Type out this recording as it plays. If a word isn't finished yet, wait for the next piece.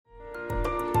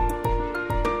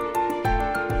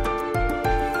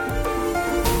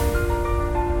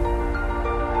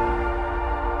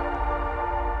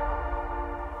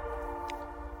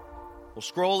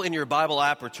Scroll in your Bible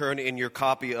app or turn in your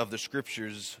copy of the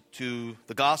Scriptures to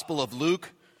the Gospel of Luke,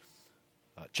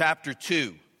 chapter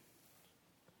 2.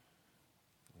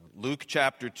 Luke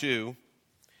chapter 2.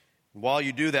 And while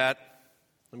you do that,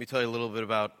 let me tell you a little bit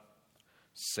about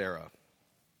Sarah.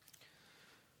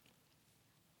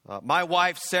 My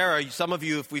wife, Sarah, some of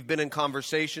you, if we've been in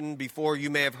conversation before, you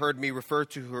may have heard me refer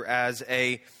to her as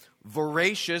a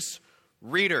voracious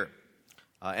reader.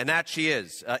 And that she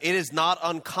is. It is not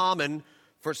uncommon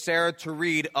for Sarah to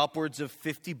read upwards of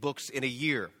 50 books in a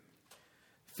year.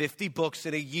 50 books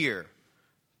in a year.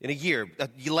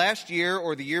 Last year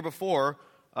or the year before,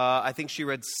 I think she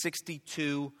read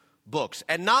 62 books.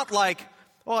 And not like,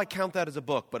 oh, I count that as a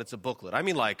book, but it's a booklet. I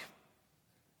mean like,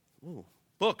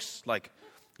 books, like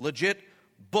legit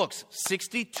books.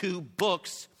 62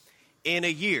 books in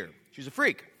a year. She's a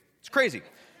freak. It's crazy.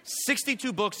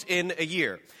 62 books in a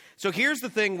year. So here's the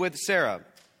thing with Sarah.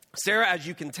 Sarah, as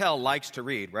you can tell, likes to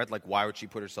read, right? Like, why would she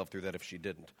put herself through that if she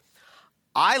didn't?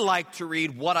 I like to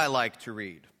read what I like to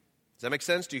read. Does that make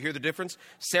sense? Do you hear the difference?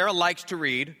 Sarah likes to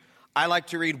read. I like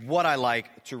to read what I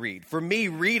like to read. For me,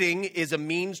 reading is a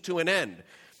means to an end.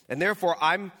 And therefore,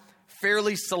 I'm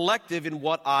fairly selective in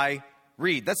what I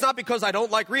read. That's not because I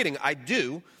don't like reading. I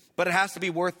do. But it has to be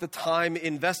worth the time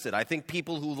invested. I think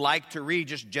people who like to read,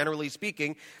 just generally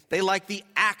speaking, they like the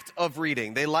act of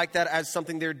reading. They like that as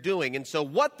something they're doing. And so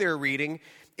what they're reading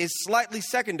is slightly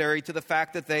secondary to the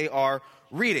fact that they are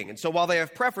reading. And so while they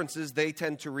have preferences, they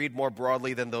tend to read more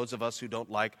broadly than those of us who don't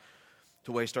like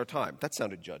to waste our time. That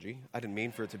sounded judgy. I didn't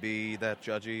mean for it to be that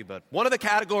judgy. But one of the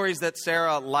categories that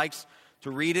Sarah likes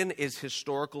to read in is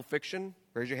historical fiction.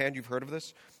 Raise your hand, you've heard of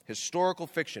this. Historical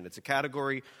fiction. It's a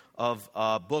category of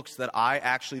books that I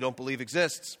actually don't believe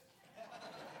exists.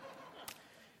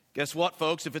 Guess what,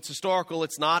 folks? If it's historical,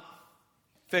 it's not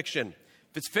fiction.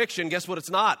 If it's fiction, guess what it's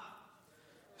not?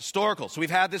 Historical. So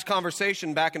we've had this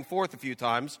conversation back and forth a few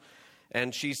times,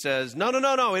 and she says,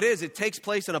 no, it is. It takes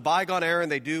place in a bygone era,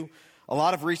 and they do a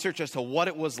lot of research as to what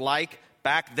it was like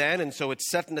back then, and so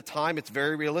it's set in a time, it's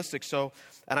very realistic.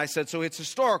 And I said, so it's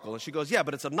historical. And she goes, yeah,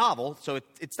 but it's a novel, so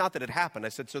it's not that it happened. I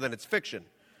said, so then it's fiction.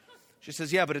 She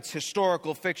says, yeah, but it's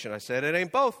historical fiction. I said, it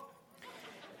ain't both.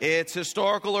 It's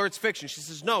historical or it's fiction. She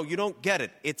says, no, you don't get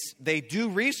it. They do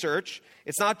research.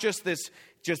 It's not just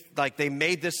like they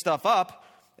made this stuff up,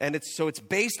 and it's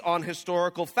based on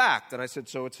historical fact. And I said,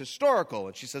 so it's historical.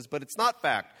 And she says, but it's not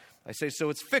fact. I say, so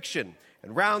it's fiction.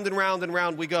 And round and round and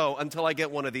round we go until I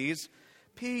get one of these.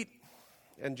 Pete,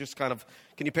 and just kind of,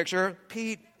 can you picture her?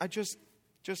 Pete, I just,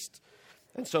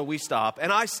 and so we stop,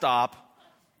 and I stop,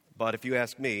 but if you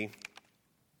ask me,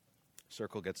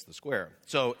 circle gets the square.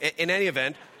 So in any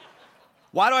event,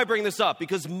 why do I bring this up?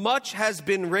 Because much has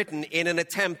been written in an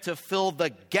attempt to fill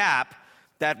the gap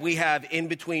that we have in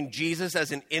between Jesus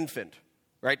as an infant,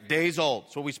 right? Days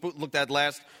old. So we looked at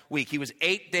last week. He was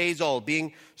 8 days old,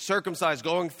 being circumcised,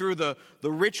 going through the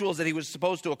rituals that he was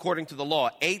supposed to according to the law.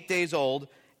 8 days old,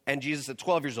 and Jesus at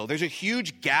 12 years old. There's a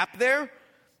huge gap there.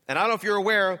 And I don't know if you're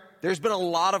aware, there's been a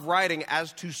lot of writing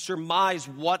as to surmise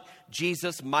what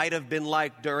Jesus might have been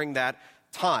like during that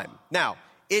time. Now,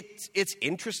 it's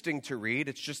interesting to read.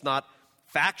 It's just not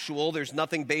factual. There's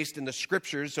nothing based in the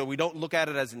Scriptures, so we don't look at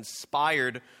it as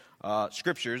inspired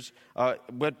Scriptures.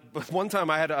 But one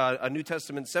time I had a New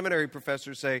Testament seminary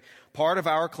professor say, part of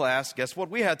our class, guess what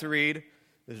we had to read?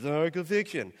 Historical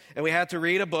fiction. And we had to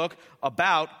read a book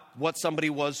about what somebody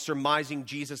was surmising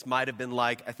Jesus might have been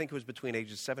like. I think it was between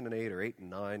ages 7 and 8 or 8 and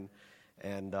 9.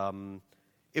 And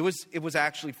it was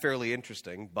actually fairly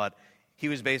interesting. But he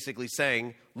was basically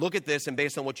saying, look at this, and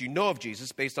based on what you know of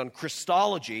Jesus, based on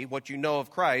Christology, what you know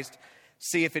of Christ,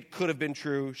 see if it could have been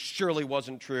true, surely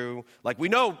wasn't true. Like, we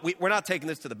know, we're not taking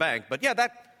this to the bank, but yeah,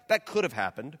 that could have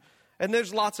happened. And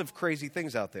there's lots of crazy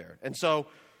things out there. And so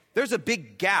there's a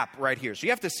big gap right here. So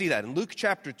you have to see that. In Luke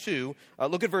chapter 2,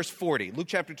 look at verse 40. Luke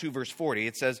chapter 2, verse 40,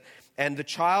 it says, and the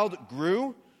child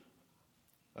grew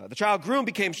and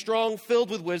became strong, filled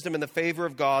with wisdom, and the favor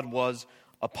of God was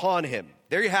upon him.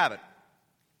 There you have it.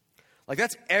 Like,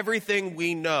 that's everything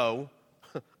we know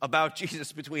about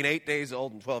Jesus between 8 days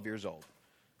old and 12 years old.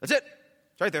 That's it.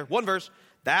 It's right there. One verse.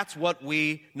 That's what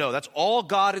we know. That's all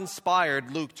God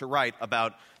inspired Luke to write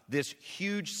about this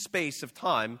huge space of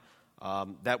time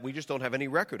that we just don't have any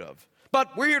record of.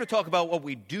 But we're here to talk about what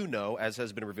we do know, as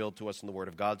has been revealed to us in the Word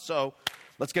of God. So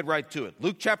let's get right to it.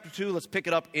 Luke chapter 2, let's pick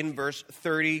it up in verse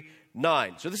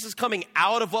 39. So this is coming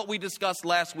out of what we discussed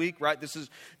last week, right? This is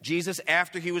Jesus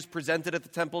after he was presented at the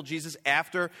temple. Jesus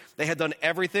after they had done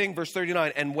everything. Verse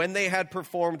 39, and when they had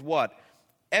performed what?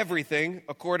 Everything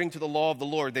according to the law of the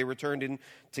Lord, they returned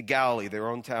into Galilee, their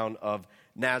own town of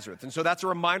Nazareth. And so that's a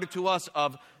reminder to us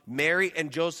of Mary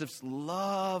and Joseph's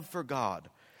love for God,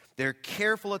 their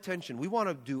careful attention. We want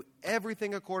to do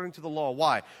everything according to the law.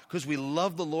 Why? Because we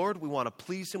love the Lord. We want to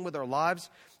please him with our lives.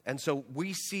 And so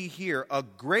we see here a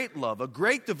great love, a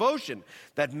great devotion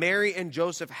that Mary and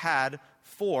Joseph had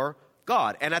for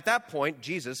God. And at that point,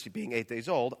 Jesus, being 8 days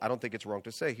old, I don't think it's wrong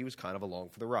to say he was kind of along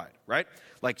for the ride, right?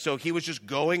 Like, so he was just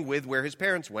going with where his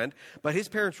parents went, but his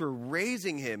parents were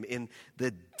raising him in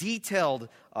the detailed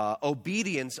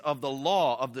obedience of the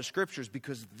law of the scriptures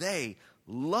because they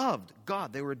loved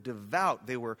God. They were devout.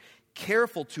 They were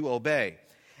careful to obey.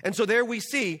 And so there we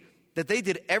see that they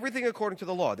did everything according to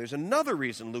the law. There's another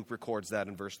reason Luke records that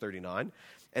in verse 39,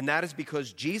 and that is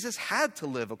because Jesus had to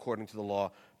live according to the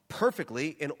law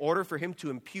perfectly in order for him to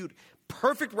impute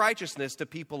perfect righteousness to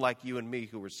people like you and me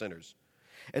who were sinners.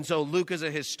 And so Luke is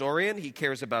a historian. He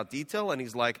cares about detail, and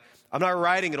he's like, I'm not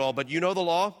writing it all, but you know the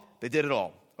law? They did it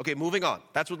all. Okay, moving on.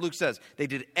 That's what Luke says. They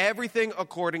did everything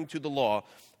according to the law,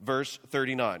 verse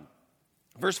 39.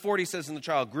 Verse 40 says, and the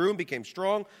child grew and became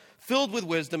strong, filled with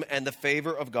wisdom, and the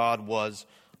favor of God was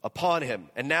upon him.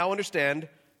 And now understand,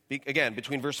 again,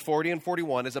 between verse 40 and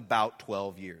 41 is about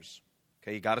 12 years.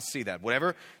 Okay, you got to see that.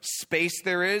 Whatever space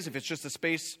there is, if it's just a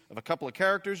space of a couple of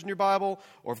characters in your Bible,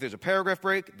 or if there's a paragraph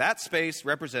break, that space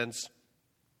represents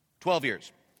 12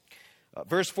 years.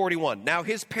 Verse 41, now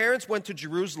his parents went to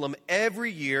Jerusalem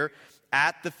every year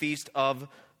at the feast of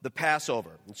the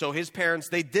Passover. And so his parents,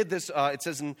 they did this, it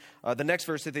says in the next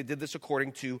verse that they did this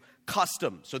according to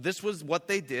custom. So this was what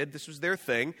they did. This was their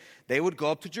thing. They would go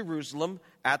up to Jerusalem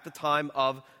at the time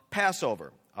of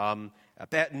Passover.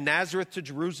 Nazareth to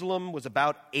Jerusalem was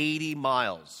about 80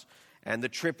 miles. And the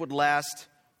trip would last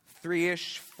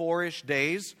 3-ish, 4-ish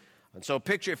days. And so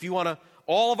picture, if you want to,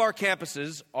 all of our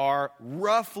campuses are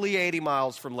roughly 80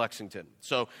 miles from Lexington.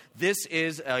 So this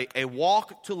is a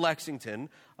walk to Lexington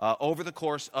over the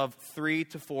course of 3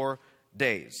 to 4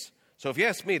 days. So if you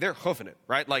ask me, they're hoofing it,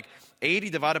 right? Like 80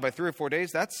 divided by 3 or 4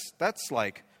 days, that's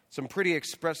like some pretty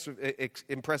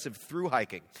impressive through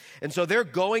hiking. And so they're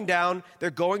going down, they're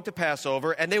going to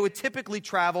Passover, and they would typically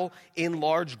travel in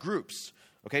large groups.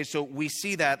 Okay, so we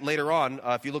see that later on.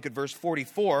 If you look at verse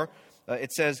 44,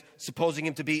 it says, supposing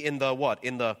him to be in the what?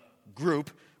 In the group,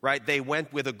 right? They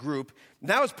went with a group. And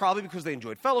that was probably because they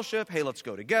enjoyed fellowship. Hey, let's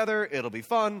go together. It'll be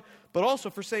fun. But also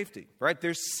for safety, right?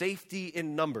 There's safety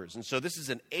in numbers. And so this is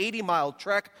an 80-mile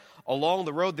trek along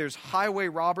the road. There's highway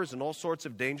robbers and all sorts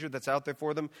of danger that's out there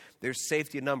for them. There's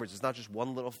safety in numbers. It's not just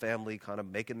one little family kind of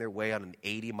making their way on an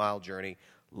 80-mile journey.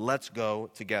 Let's go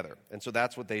together. And so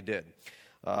that's what they did.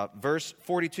 Verse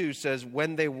 42 says,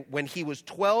 when he was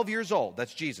 12 years old,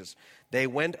 that's Jesus, they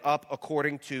went up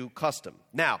according to custom.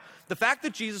 Now, the fact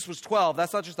that Jesus was 12,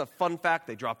 that's not just a fun fact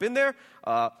they drop in there.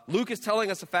 Luke is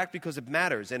telling us a fact because it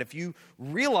matters. And if you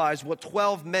realize what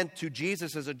 12 meant to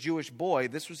Jesus as a Jewish boy,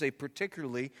 this was a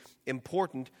particularly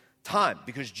important time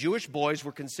because Jewish boys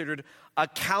were considered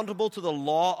accountable to the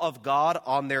law of God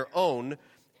on their own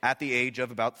at the age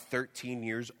of about 13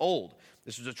 years old.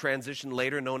 This was a transition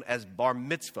later known as bar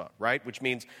mitzvah, right? Which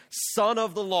means son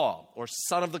of the law or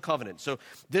son of the covenant. So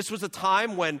this was a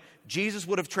time when Jesus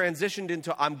would have transitioned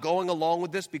into I'm going along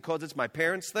with this because it's my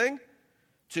parents' thing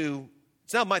to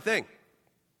it's not my thing.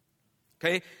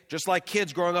 Okay? Just like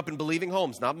kids growing up in believing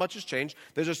homes, not much has changed.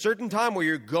 There's a certain time where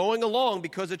you're going along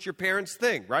because it's your parents'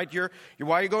 thing, right? You're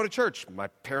why are you going to church? My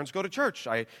parents go to church.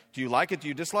 Do you like it? Do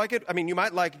you dislike it? I mean, you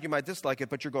might like it, you might dislike it,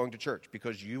 but you're going to church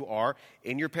because you are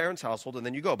in your parents' household and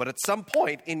then you go. But at some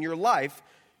point in your life,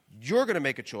 you're going to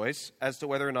make a choice as to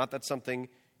whether or not that's something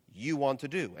you want to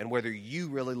do and whether you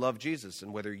really love Jesus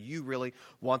and whether you really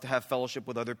want to have fellowship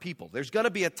with other people. There's going to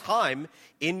be a time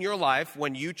in your life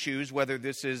when you choose whether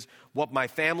this is what my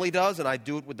family does and I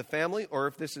do it with the family or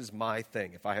if this is my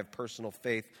thing, if I have personal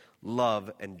faith, love,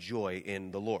 and joy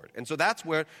in the Lord. And so that's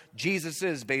where Jesus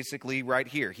is basically right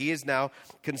here. He is now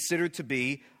considered to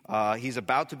be he's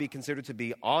about to be considered to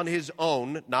be on his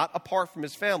own, not apart from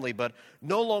his family, but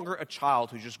no longer a child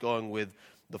who's just going with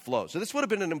the flow. So this would have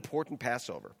been an important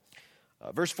Passover.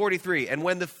 Verse 43, and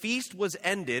when the feast was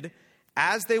ended,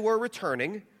 as they were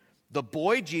returning, the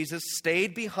boy Jesus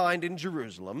stayed behind in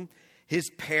Jerusalem. His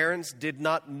parents did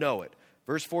not know it.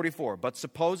 Verse 44, but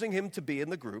supposing him to be in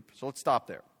the group, so let's stop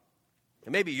there.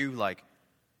 And maybe you're like,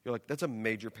 that's a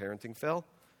major parenting fail,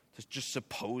 to just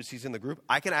suppose he's in the group.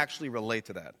 I can actually relate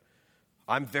to that.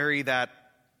 I'm very that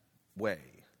way.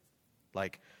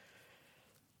 Like,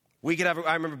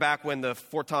 I remember back when the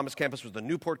Fort Thomas campus was the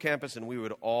Newport campus, and we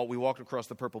walked across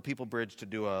the Purple People Bridge to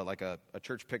do a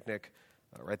church picnic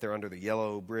right there under the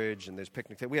Yellow Bridge, and there's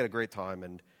picnic. We had a great time,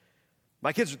 and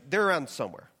my kids, they're around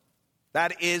somewhere.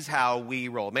 That is how we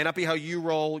roll. It may not be how you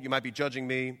roll. You might be judging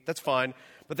me. That's fine.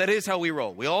 But that is how we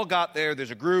roll. We all got there.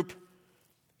 There's a group.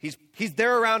 He's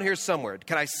there around here somewhere.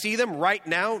 Can I see them right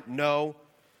now? No.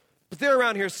 But they're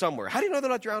around here somewhere. How do you know they're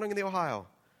not drowning in the Ohio?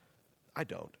 I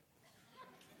don't.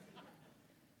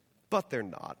 But they're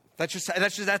not.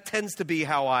 That tends to be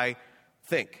how I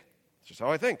think. It's just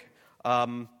how I think.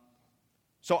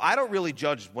 So I don't really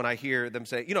judge when I hear them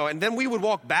say, and then we would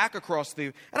walk back across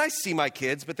and I see my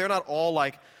kids, but they're not all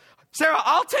like, Sarah,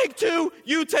 I'll take 2,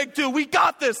 you take 2, we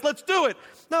got this, let's do it.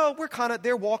 No,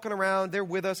 they're walking around, they're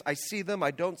with us, I see them, I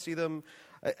don't see them.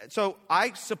 So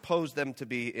I suppose them to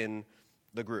be in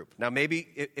the group. Now maybe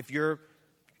if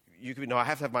I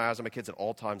have to have my eyes on my kids at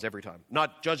all times, every time.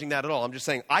 Not judging that at all, I'm just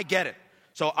saying I get it.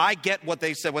 So I get what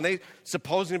they said. When they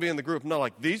supposing to be in the group, I'm not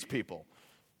like, these people.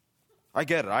 I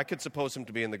get it. I could suppose him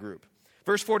to be in the group.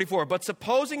 Verse 44, but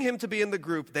supposing him to be in the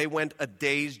group, they went a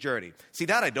day's journey. See,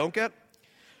 that I don't get.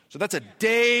 So that's a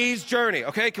day's journey,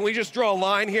 okay? Can we just draw a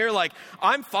line here? Like,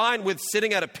 I'm fine with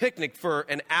sitting at a picnic for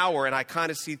an hour, and I kind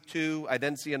of see 2, I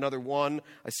then see another 1,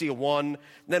 I see a 1, and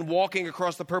then walking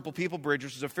across the Purple People Bridge,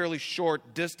 which is a fairly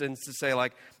short distance to say,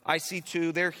 like, I see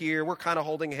 2, they're here, we're kind of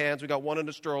holding hands, we got 1 in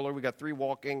a stroller, we got 3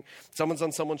 walking, someone's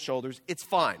on someone's shoulders, it's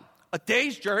fine. A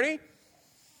day's journey?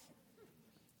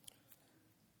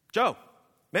 Joe,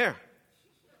 Mayor,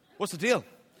 what's the deal?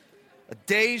 A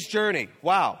day's journey,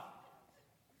 wow.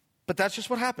 But that's just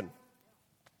what happened.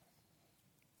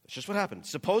 It's just what happened.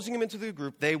 Supposing him into the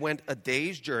group, they went a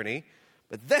day's journey,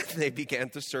 but then they began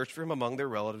to search for him among their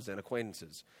relatives and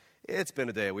acquaintances. It's been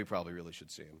a day. We probably really should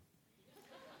see him.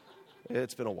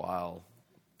 It's been a while.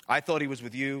 I thought he was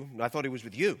with you. I thought he was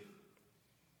with you.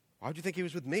 Why would you think he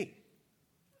was with me?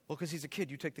 Well, because he's a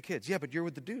kid. You take the kids. Yeah, but you're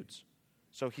with the dudes.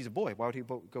 So he's a boy. Why would he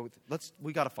go with...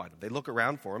 We got to find him. They look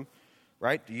around for him,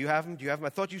 right? Do you have him? Do you have him? I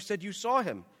thought you said you saw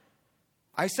him.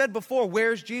 I said before,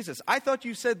 where's Jesus? I thought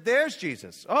you said there's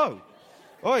Jesus. Oh,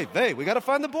 we got to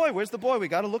find the boy. Where's the boy? We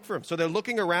got to look for him. So they're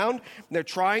looking around, and they're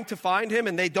trying to find him,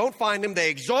 and they don't find him. They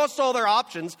exhaust all their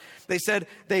options. They said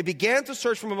they began to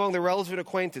search from among their relatives and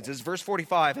acquaintances. Verse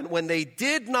 45, and when they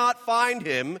did not find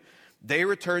him, they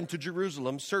returned to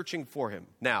Jerusalem searching for him.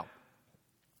 Now,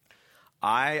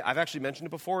 I've actually mentioned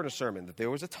it before in a sermon that there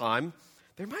was a time,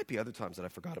 there might be other times that I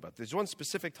forgot about. There's one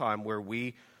specific time where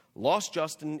we lost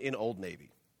Justin in Old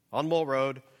Navy on Mole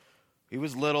Road. He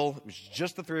was little. It was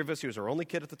just the 3 of us. He was our only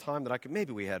kid at the time that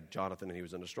maybe we had Jonathan and he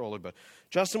was in a stroller, but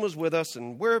Justin was with us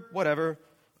and we're whatever.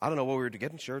 I don't know what we were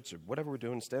getting shirts or whatever we're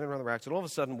doing, standing around the racks. And all of a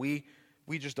sudden we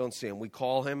just don't see him. We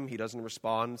call him. He doesn't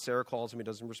respond. Sarah calls him. He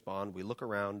doesn't respond. We look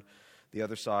around the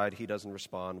other side. He doesn't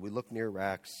respond. We look near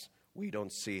racks. We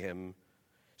don't see him.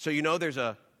 So in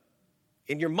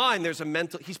your mind, there's a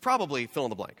mental, he's probably fill in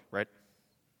the blank, right?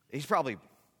 He's probably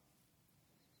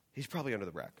under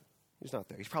the rack. He's not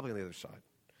there. He's probably on the other side.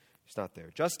 He's not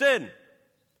there. Justin!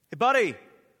 Hey, buddy!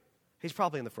 He's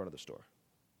probably in the front of the store.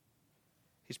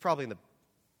 He's probably in the...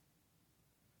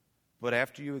 But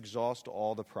after you exhaust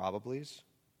all the probablys,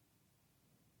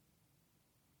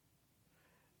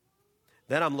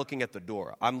 then I'm looking at the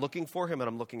door. I'm looking for him and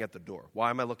I'm looking at the door. Why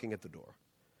am I looking at the door?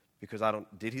 Because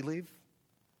did he leave?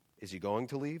 Is he going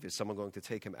to leave? Is someone going to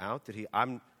take him out?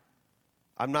 I'm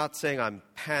not saying I'm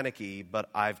panicky,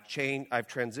 but I've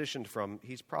transitioned from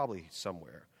he's probably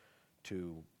somewhere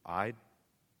to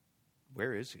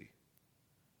where is he?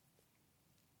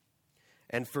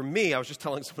 And for me, I was just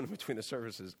telling someone in between the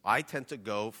services, I tend to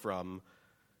go from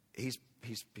he's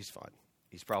fine.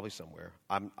 He's probably somewhere.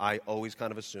 I always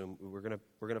kind of assume we're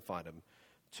gonna find him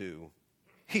to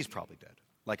he's probably dead.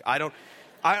 Like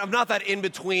I'm not that in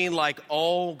between like,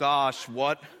 oh gosh,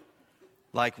 what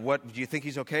do you think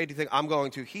he's okay? Do you think I'm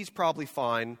going to he's probably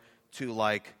fine to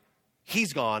like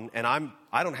he's gone and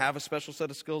I don't have a special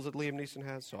set of skills that Liam Neeson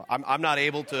has, so I'm not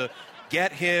able to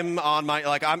get him on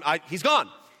my he's gone.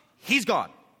 He's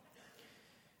gone.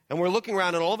 And we're looking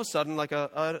around and all of a sudden like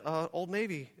a Old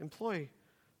Navy employee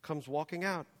comes walking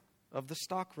out of the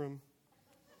stock room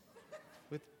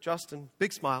with Justin.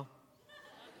 Big smile.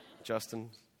 Justin,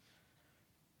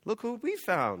 look who we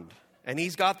found. And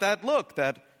he's got that look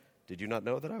that, did you not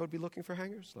know that I would be looking for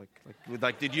hangers?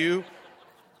 Like did you?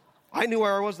 I knew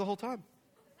where I was the whole time.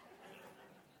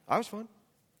 I was fine.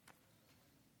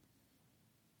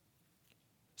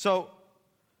 So,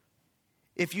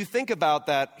 if you think about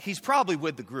that, he's probably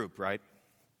with the group, right?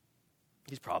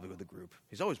 He's probably with the group.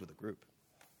 He's always with the group.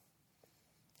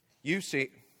 You see,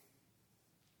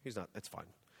 he's not, that's fine.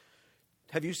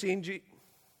 Have you seen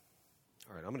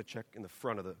All right, I'm going to check in the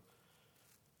front of the...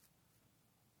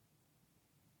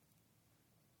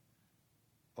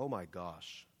 Oh my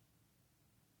gosh.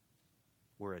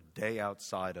 we're a day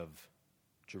outside of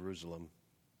Jerusalem.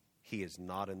 He is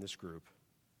not in this group.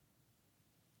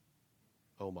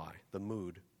 Oh my, the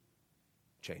mood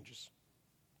changes.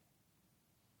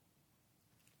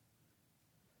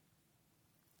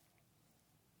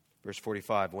 Verse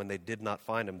 45, when they did not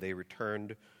find him, they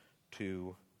returned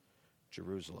to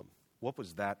Jerusalem. What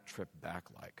was that trip back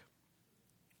like?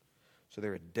 So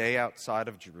they're a day outside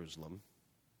of Jerusalem.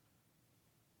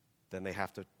 Then they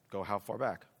have to go how far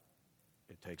back?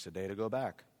 It takes a day to go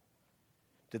back.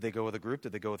 Did they go with a group?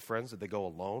 Did they go with friends? Did they go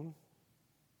alone?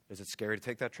 Is it scary to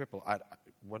take that trip?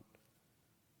 What?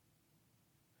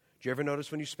 Do you ever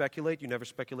notice when you speculate, you never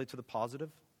speculate to the positive?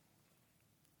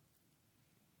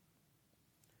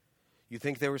 You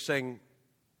think they were saying,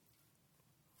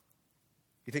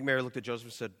 you think Mary looked at Joseph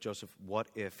and said, Joseph, what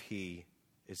if he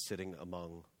is sitting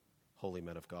among holy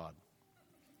men of God?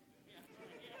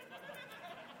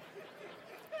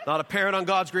 Not a parent on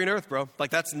God's green earth, bro. Like,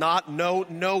 that's not,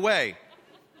 no way.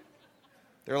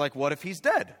 They're like, what if he's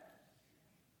dead?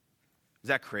 Is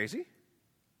that crazy?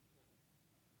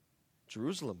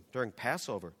 Jerusalem during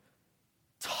Passover.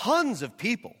 Tons of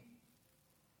people.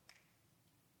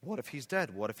 What if he's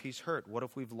dead? What if he's hurt? What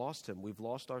if we've lost him? We've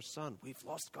lost our son. We've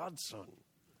lost God's son.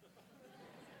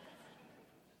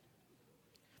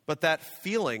 But that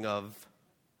feeling of,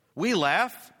 we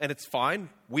laugh and it's fine.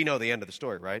 We know the end of the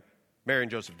story, right? Mary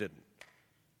and Joseph didn't.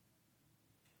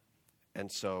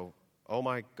 And so, oh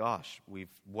my gosh,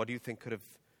 what do you think could have,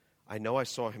 I know I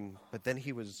saw him, but then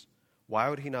why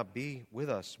would he not be with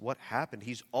us? What happened?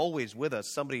 He's always with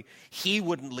us. He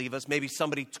wouldn't leave us. Maybe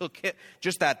somebody took him.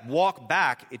 Just that walk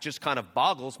back, it just kind of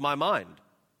boggles my mind.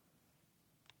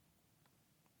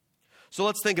 So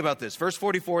let's think about this. Verse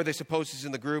 44, they suppose he's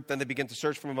in the group. Then they begin to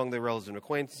search from among their relatives and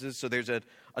acquaintances. So there's a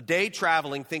day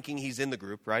traveling thinking he's in the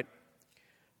group, right?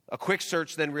 A quick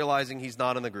search, then realizing he's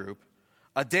not in the group.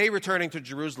 A day returning to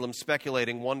Jerusalem,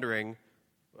 speculating, wondering,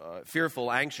 fearful,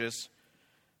 anxious.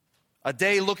 A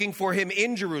day looking for him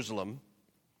in Jerusalem.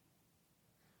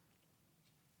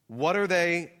 What are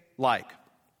they like?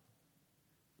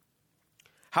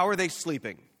 How are they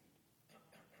sleeping?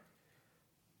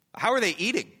 How are they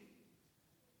eating?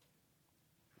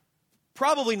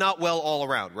 Probably not well all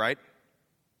around, right?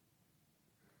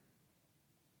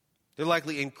 They're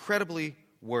likely incredibly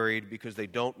worried because they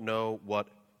don't know what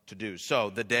to do. So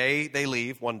the day they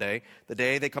leave, one day, the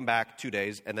day they come back, 2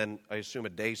 days, and then I assume a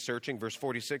day searching. Verse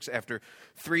 46, after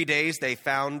 3 days they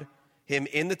found him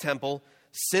in the temple,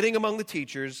 sitting among the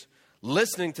teachers,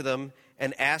 listening to them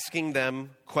and asking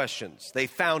them questions. They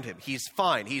found him. He's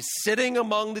fine. He's sitting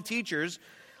among the teachers,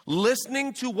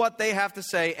 listening to what they have to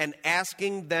say and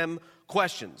asking them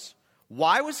questions.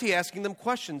 Why was he asking them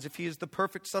questions if he is the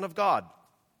perfect Son of God?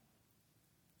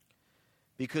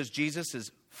 Because Jesus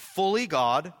is fully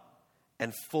God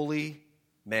and fully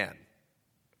man.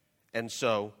 And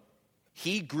so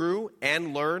he grew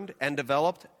and learned and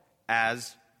developed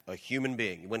as a human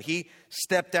being. When he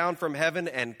stepped down from heaven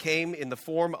and came in the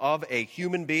form of a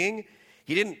human being,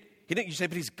 he didn't, you say,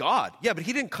 but he's God. Yeah, but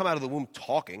he didn't come out of the womb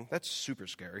talking. That's super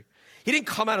scary. He didn't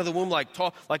come out of the womb like,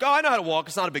 oh, I know how to walk.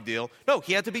 It's not a big deal. No,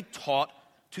 he had to be taught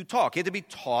to talk. He had to be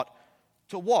taught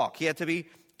to walk. He had to be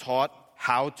taught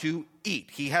how to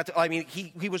eat.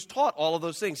 He was taught all of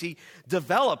those things. He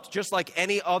developed just like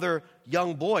any other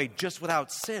young boy, just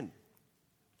without sin.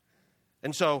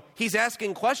 And so he's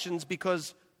asking questions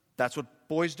because that's what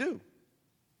boys do.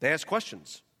 They ask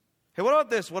questions. Hey, what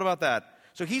about this? What about that?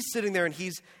 So he's sitting there and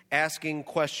he's asking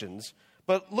questions.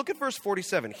 But look at verse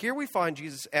 47. Here we find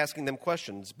Jesus asking them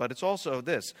questions, but it's also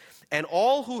this. And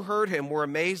all who heard him were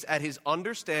amazed at his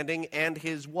understanding and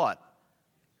his what?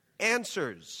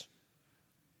 Answers.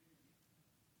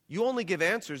 You only give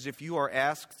answers if you are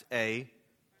asked a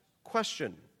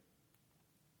question.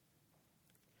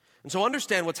 And so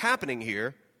understand what's happening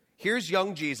here. Here's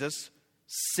young Jesus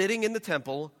sitting in the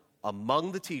temple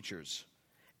among the teachers,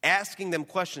 asking them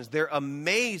questions. They're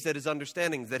amazed at his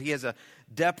understandings, that he has a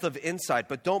depth of insight.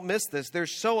 But don't miss this. They're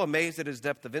so amazed at his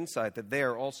depth of insight that they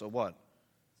are also what?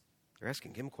 They're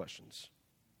asking him questions.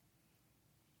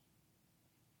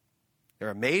 They're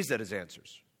amazed at his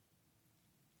answers.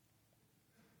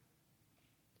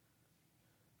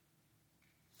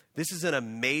 This is an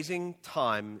amazing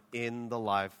time in the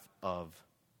life of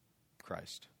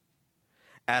Christ.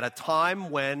 At a time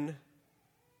when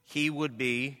he would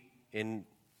be in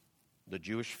the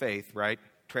Jewish faith, right,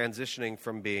 transitioning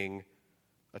from being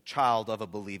a child of a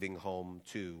believing home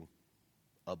to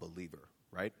a believer,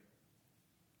 right?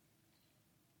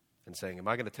 And saying, am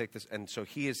I going to take this? And so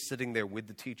he is sitting there with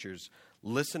the teachers,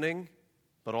 listening,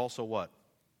 but also what?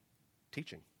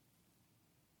 Teaching.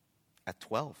 At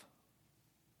 12.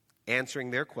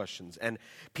 answering their questions. And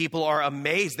people are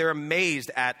amazed. They're amazed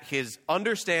at his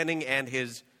understanding and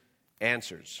his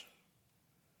answers.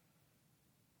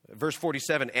 Verse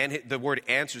 47, and the word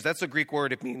answers, that's a Greek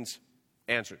word. It means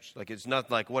answers. Like, it's not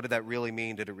like, what did that really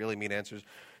mean? Did it really mean answers?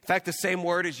 In fact, the same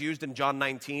word is used in John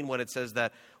 19 when it says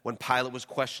that when Pilate was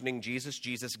questioning Jesus,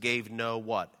 Jesus gave no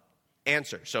what?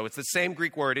 Answer. So it's the same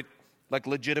Greek word. It like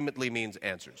legitimately means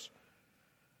answers.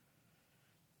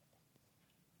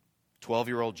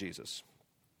 12-year-old Jesus.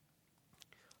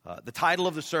 The title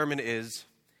of the sermon is,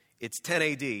 it's 10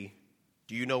 AD, Do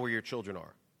You Know Where Your Children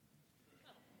Are?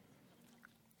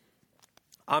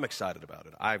 I'm excited about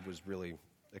it. I was really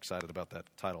excited about that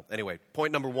title. Anyway,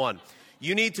 point number 1.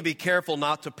 You need to be careful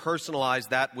not to personalize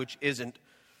that which isn't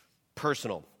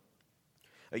personal.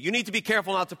 You need to be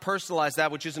careful not to personalize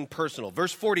that which isn't personal.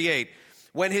 Verse 48,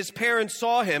 when his parents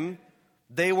saw him,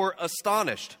 they were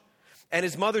astonished. And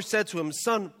his mother said to him,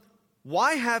 Son,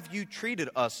 why have you treated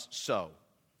us so?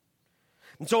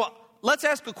 And so let's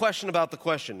ask a question about the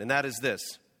question, and that is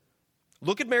this.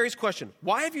 Look at Mary's question.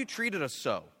 Why have you treated us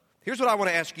so? Here's what I want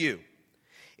to ask you.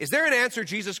 Is there an answer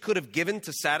Jesus could have given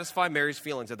to satisfy Mary's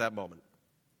feelings at that moment?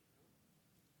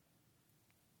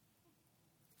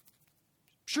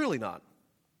 Surely not.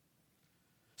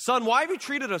 Son, why have you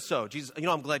treated us so? Jesus,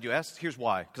 I'm glad you asked. Here's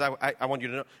why, because I want you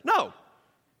to know. No.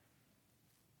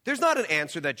 There's not an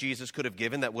answer that Jesus could have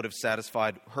given that would have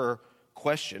satisfied her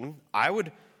question. I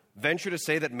would venture to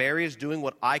say that Mary is doing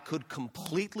what I could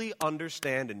completely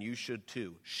understand, and you should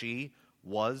too. She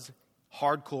was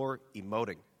hardcore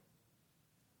emoting.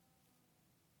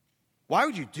 Why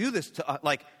would you do this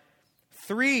to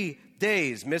 3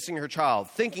 days missing her child,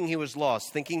 thinking he was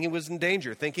lost, thinking he was in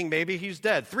danger, thinking maybe he's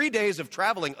dead. 3 days of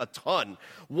traveling a ton.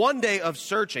 1 day of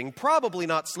searching, probably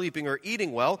not sleeping or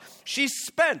eating well. She's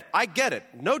spent. I get it.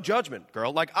 No judgment,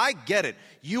 girl. I get it.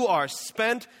 You are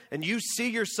spent and you see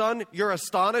your son, you're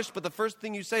astonished, but the first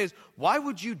thing you say is, why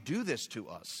would you do this to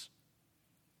us?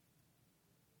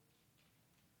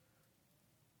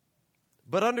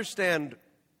 But understand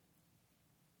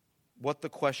what the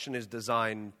question is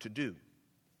designed to do.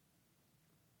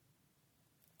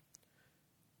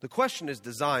 The question is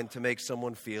designed to make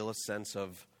someone feel a sense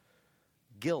of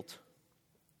guilt.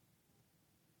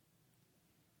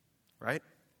 Right?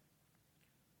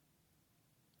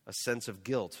 A sense of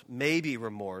guilt. Maybe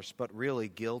remorse, but really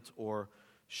guilt or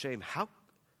shame.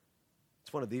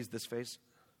 It's one of these, this face.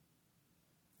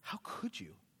 How could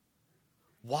you?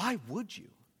 Why would you?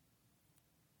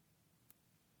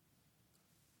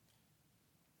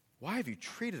 Why have you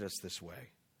treated us this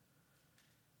way?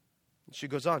 And she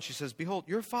goes on, she says, Behold,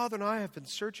 your father and I have been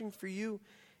searching for you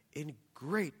in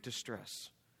great distress.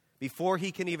 Before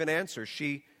he can even answer,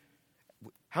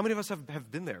 how many of us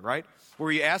have been there, right?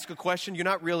 Where you ask a question, you're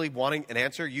not really wanting an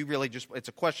answer. You really it's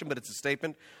a question, but it's a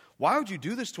statement. Why would you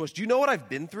do this to us? Do you know what I've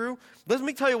been through? Let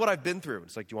me tell you what I've been through.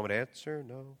 It's like, do you want me to answer?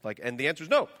 No. And the answer is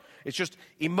no. It's just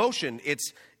emotion.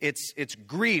 It's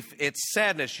grief. It's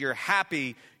sadness. You're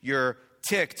happy. You're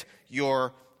ticked.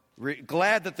 You're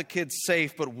glad that the kid's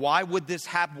safe. But why would this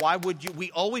happen? Why would you?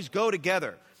 We always go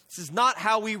together. This is not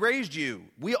how we raised you.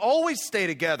 We always stay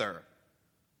together.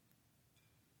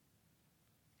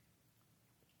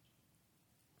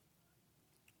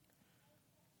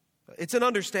 It's an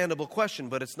understandable question,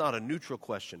 but it's not a neutral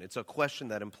question. It's a question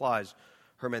that implies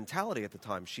her mentality at the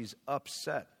time. She's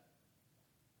upset.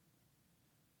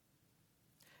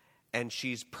 And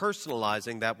she's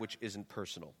personalizing that which isn't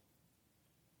personal.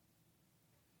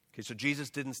 Okay, so Jesus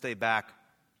didn't stay back.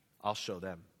 I'll show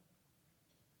them.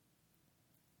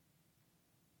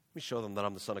 Let me show them that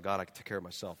I'm the Son of God. I can take care of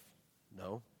myself.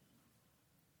 No.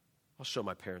 I'll show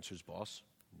my parents who's boss.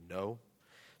 No.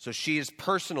 So she is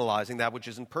personalizing that which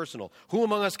isn't personal. Who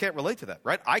among us can't relate to that,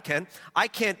 right? I can. I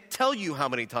can't tell you how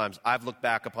many times I've looked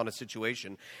back upon a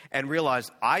situation and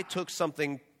realized I took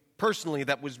something personally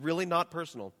that was really not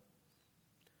personal.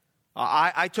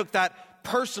 I took that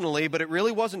personally, but it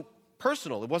really wasn't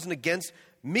personal. It wasn't against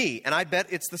me. And I bet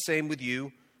it's the same with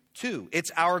you too.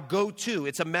 It's our go-to.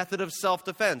 It's a method of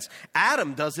self-defense.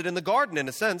 Adam does it in the garden in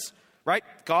a sense, right?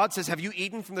 God says, have you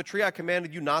eaten from the tree I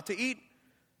commanded you not to eat?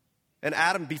 And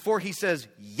Adam, before he says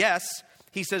yes,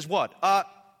 he says what?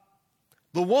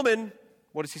 The woman,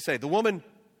 what does he say? The woman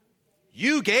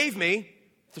you gave me,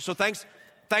 so thanks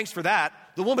for that.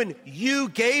 The woman you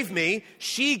gave me,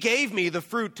 she gave me the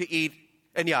fruit to eat,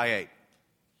 and yeah, I ate.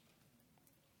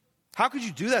 How could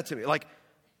you do that to me?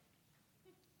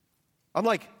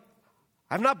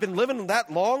 I've not been living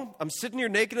that long. I'm sitting here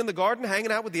naked in the garden,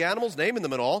 hanging out with the animals, naming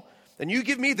them and all, and you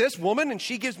give me this woman, and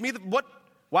she gives me what?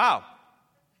 Wow.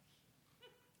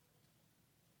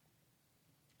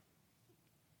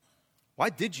 Why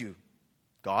did you,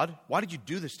 God? Why did you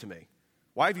do this to me?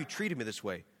 Why have you treated me this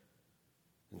way?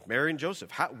 And Mary and Joseph,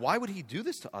 why would he do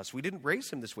this to us? We didn't raise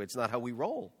him this way. It's not how we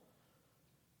roll.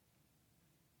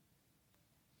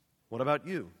 What about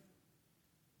you?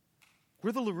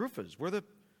 We're the LaRufas. We're the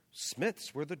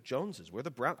Smiths. We're the Joneses. We're the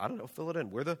Brown. I don't know, fill it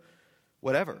in. We're the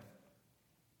whatever.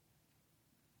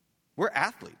 We're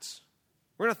athletes.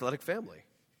 We're an athletic family.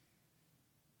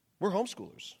 We're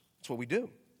homeschoolers. That's what we do.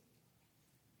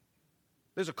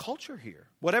 There's a culture here.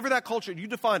 Whatever that culture, you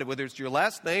define it, whether it's your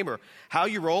last name or how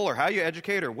you roll or how you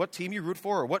educate or what team you root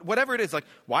for or whatever it is. Like,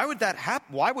 why would that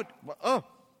happen? It's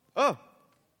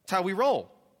how we roll.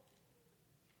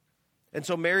 And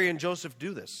so Mary and Joseph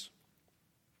do this.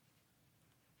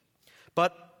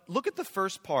 But look at the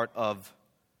first part of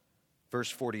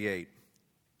verse 48.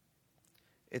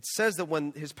 It says that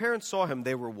when his parents saw him,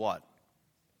 they were what?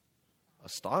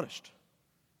 Astonished,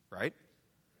 right?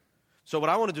 So what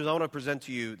I want to do is I want to present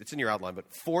to you, it's in your outline, but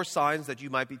 4 signs that you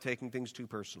might be taking things too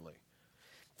personally.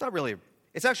 It's not really,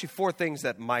 it's actually 4 things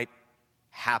that might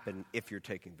happen if you're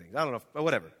taking things. I don't know, but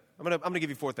whatever. I'm going to give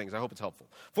you 4 things. I hope it's helpful.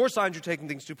 4 signs you're taking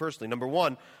things too personally. Number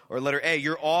 1, or letter A,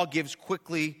 your awe gives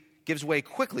way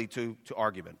quickly to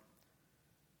argument.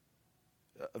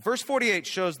 Verse 48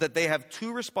 shows that they have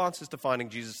 2 responses to finding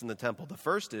Jesus in the temple. The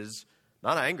first is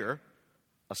not anger,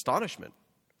 astonishment.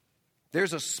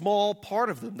 There's a small part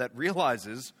of them that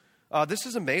realizes, this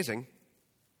is amazing.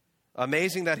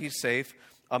 Amazing that he's safe.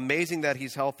 Amazing that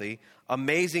he's healthy.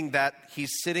 Amazing that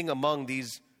he's sitting among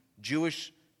these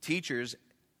Jewish teachers,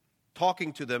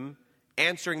 talking to them,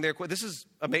 answering their questions. This is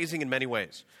amazing in many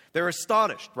ways. They're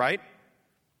astonished, right?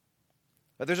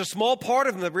 But there's a small part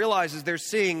of them that realizes they're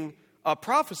seeing a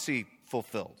prophecy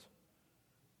fulfilled.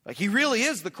 Like, he really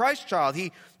is the Christ child.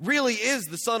 He really is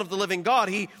the Son of the living God.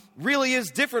 He really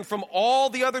is different from all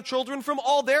the other children, from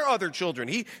all their other children.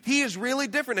 He is really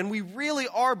different, and we really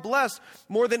are blessed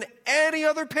more than any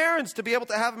other parents to be able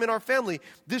to have him in our family.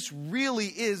 This really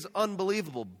is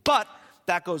unbelievable. But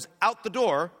that goes out the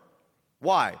door.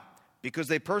 Why? Because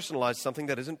they personalize something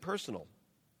that isn't personal.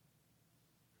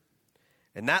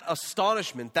 And that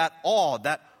astonishment, that awe,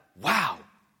 that wow,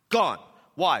 gone.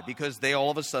 Why? Because they all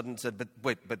of a sudden said,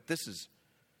 but this is,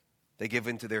 they give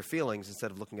into their feelings instead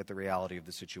of looking at the reality of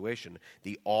the situation.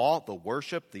 The awe, the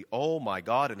worship, the oh my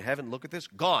God in heaven, look at this,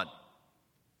 gone.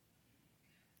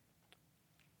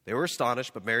 They were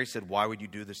astonished, but Mary said, why would you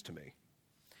do this to me?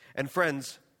 And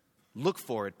friends, look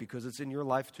for it because it's in your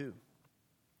life too.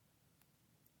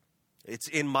 It's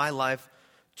in my life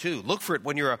too. Look for it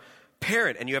when you're a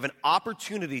parent and you have an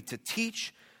opportunity to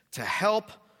teach, to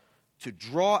help, to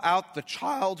draw out the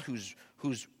child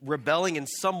who's rebelling in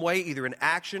some way, either in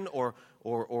action or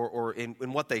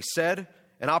in what they said,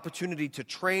 an opportunity to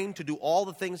train, to do all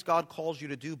the things God calls you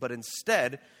to do, but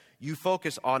instead you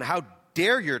focus on how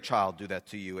dare your child do that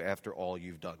to you after all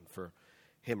you've done for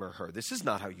him or her. This is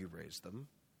not how you raised them.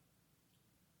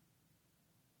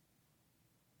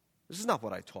 This is not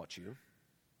what I taught you.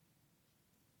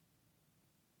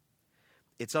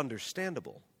 It's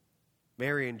understandable.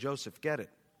 Mary and Joseph get it.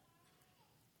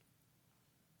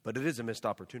 But it is a missed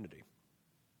opportunity.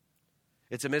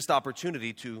 It's a missed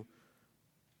opportunity to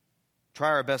try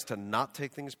our best to not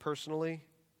take things personally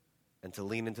and to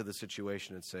lean into the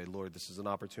situation and say, Lord, this is an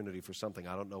opportunity for something.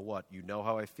 I don't know what. You know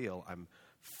how I feel. I'm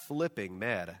flipping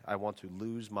mad. I want to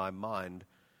lose my mind,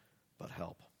 but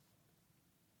help.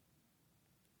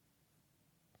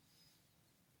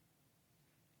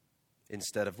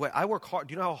 Instead of, wait, I work hard.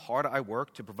 Do you know how hard I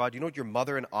work to provide? Do you know what your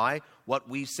mother and I, what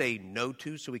we say no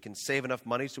to so we can save enough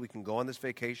money so we can go on this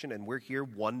vacation and we're here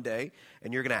one day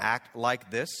and you're going to act like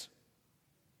this?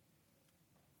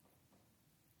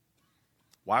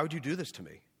 Why would you do this to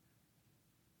me?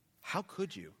 How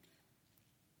could you?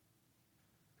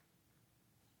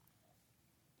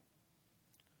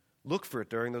 Look for it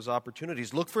during those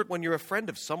opportunities. Look for it when you're a friend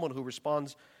of someone who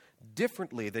responds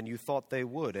differently than you thought they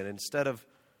would. And instead of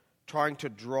trying to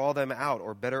draw them out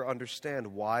or better understand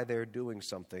why they're doing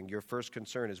something, your first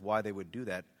concern is why they would do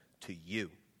that to you.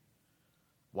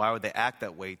 Why would they act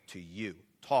that way to you?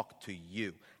 Talk to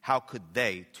you. How could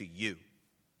they to you?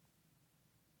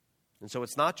 And so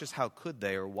it's not just how could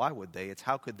they or why would they, it's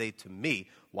how could they to me?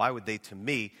 Why would they to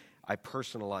me? I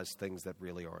personalize things that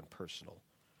really aren't personal.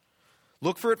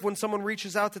 Look for it when someone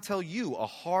reaches out to tell you a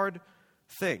hard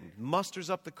thing, musters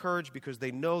up the courage because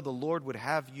they know the Lord would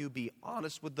have you be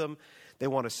honest with them. They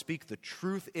want to speak the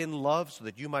truth in love so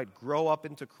that you might grow up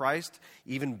into Christ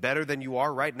even better than you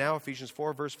are right now. Ephesians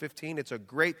 4 verse 15. It's a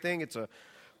great thing. It's a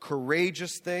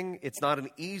courageous thing. It's not an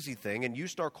easy thing. And you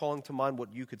start calling to mind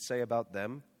what you could say about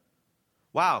them.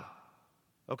 Wow.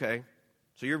 Okay.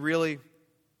 So you're really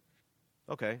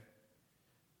Okay.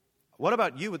 What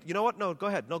about you? You know what? No, go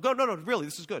ahead. No, go. No, really,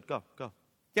 this is good. Go.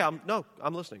 Yeah,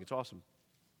 I'm listening. It's awesome.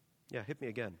 Yeah, hit me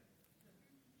again.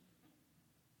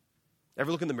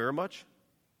 Ever look in the mirror much?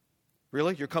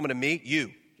 Really? You're coming to me?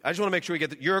 You. I just want to make sure we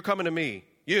get that. You're coming to me.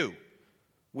 You.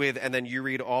 And then you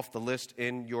read off the list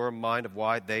in your mind of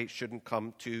why they shouldn't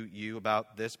come to you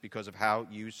about this because of how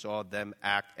you saw them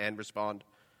act and respond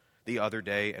the other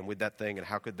day and with that thing, and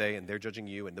how could they, and they're judging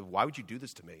you, and why would you do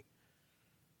this to me?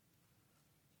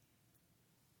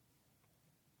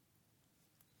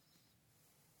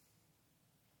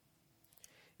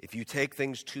 If you take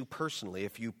things too personally,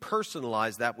 if you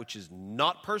personalize that which is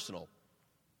not personal,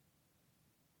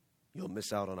 you'll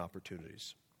miss out on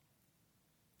opportunities.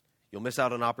 You'll miss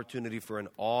out on opportunity for an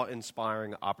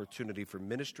awe-inspiring opportunity for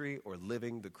ministry or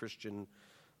living the Christian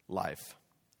life,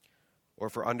 or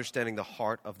for understanding the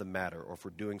heart of the matter, or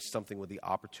for doing something with the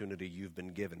opportunity you've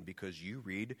been given, because you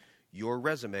read your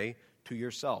resume to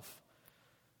yourself.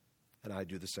 And I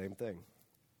do the same thing.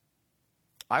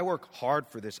 I work hard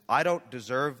for this. I don't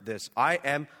deserve this.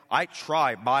 I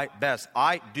try my best.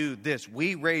 I do this.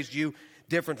 We raised you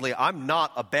differently. I'm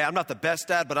not the best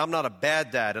dad, but I'm not a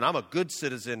bad dad, and I'm a good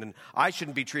citizen, and I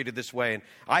shouldn't be treated this way, and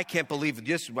I can't believe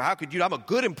this. How could you? I'm a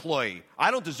good employee.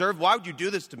 I don't deserve. Why would you do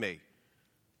this to me?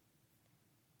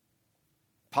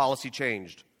 Policy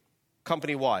changed,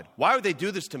 company-wide. Why would they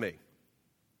do this to me?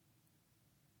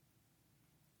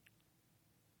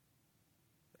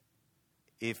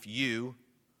 If you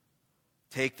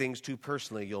take things too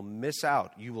personally, you'll miss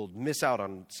out. You will miss out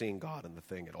on seeing God in the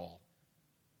thing at all.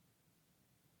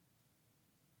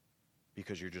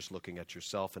 Because you're just looking at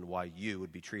yourself and why you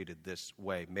would be treated this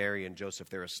way. Mary and Joseph,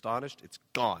 they're astonished. It's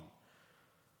gone.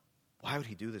 Why would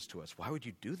he do this to us? Why would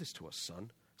you do this to us,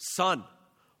 son? Son,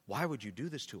 why would you do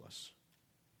this to us?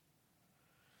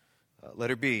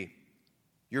 Letter B,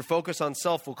 your focus on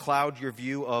self will cloud your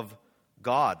view of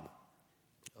God.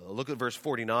 Look at verse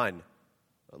 49.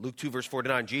 Luke 2, verse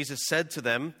 49. Jesus said to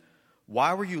them,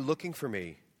 "Why were you looking for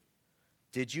me?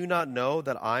 Did you not know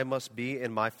that I must be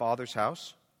in my Father's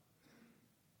house?"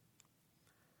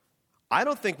 I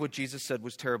don't think what Jesus said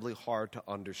was terribly hard to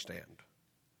understand.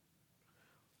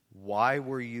 Why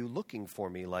were you looking for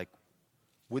me? Like,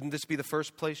 wouldn't this be the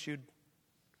first place you'd...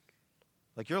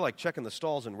 Like, you're like checking the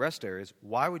stalls and rest areas.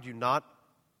 Why would you not...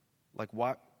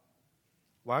 Why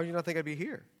would you not think I'd be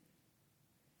here?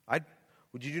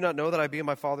 Would you not know that I'd be in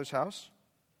my Father's house?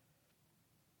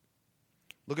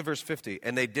 Look at verse 50.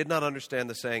 And they did not understand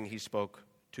the saying he spoke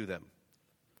to them.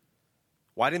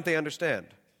 Why didn't they understand?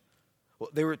 Well,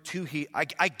 they were too heated.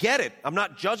 I get it. I'm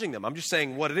not judging them. I'm just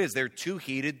saying what it is. They're too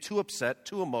heated, too upset,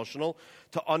 too emotional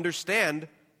to understand,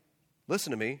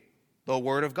 listen to me, the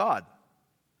Word of God.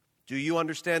 Do you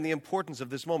understand the importance of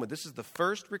this moment? This is the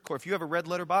first record. If you have a red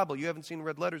letter Bible, you haven't seen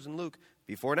red letters in Luke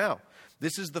before now.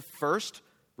 This is the first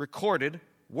recorded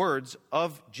words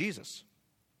of Jesus.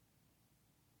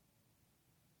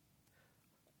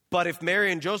 But if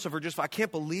Mary and Joseph are just, I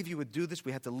can't believe you would do this.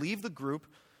 We had to leave the group.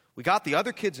 We got the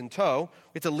other kids in tow.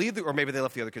 We had to leave, or maybe they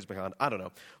left the other kids behind. I don't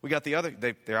know. We got the other,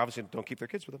 they obviously don't keep their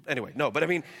kids with them. Anyway, no, but I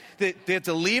mean, they had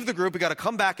to leave the group. We got to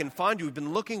come back and find you. We've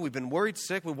been looking. We've been worried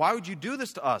sick. Why would you do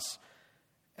this to us?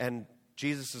 And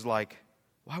Jesus is like,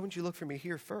 why wouldn't you look for me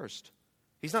here first?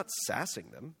 He's not sassing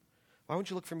them. Why wouldn't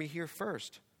you look for me here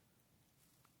first?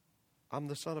 I'm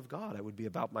the Son of God. I would be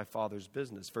about my Father's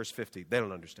business. Verse 50, they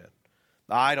don't understand.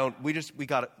 We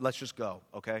got it. Let's just go,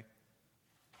 okay?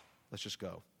 Let's just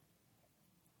go.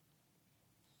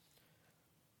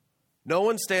 No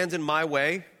one stands in my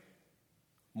way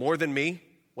more than me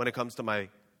when it comes to my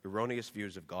erroneous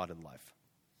views of God and life.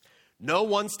 No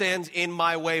one stands in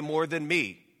my way more than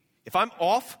me. If I'm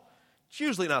off, it's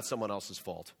usually not someone else's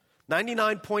fault.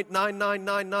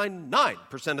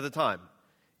 99.99999% of the time,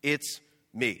 it's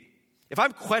me. If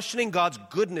I'm questioning God's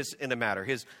goodness in a matter,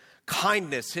 his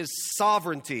kindness, his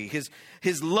sovereignty, his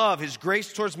love, his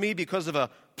grace towards me because of a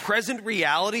present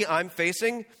reality I'm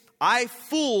facing, I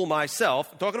fool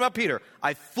myself, I'm talking about Peter,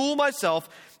 I fool myself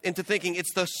into thinking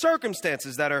it's the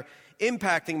circumstances that are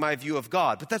impacting my view of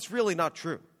God. But that's really not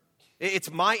true.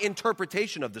 It's my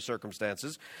interpretation of the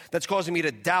circumstances that's causing me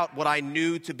to doubt what I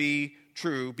knew to be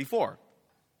true before.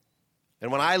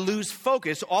 And when I lose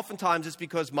focus, oftentimes it's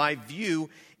because my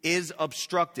view is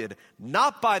obstructed,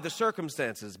 not by the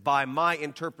circumstances, by my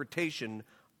interpretation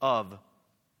of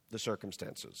the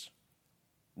circumstances.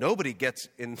 Nobody gets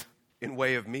in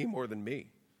way of me more than me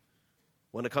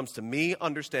when it comes to me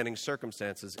understanding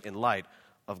circumstances in light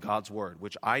of God's Word,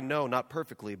 which I know not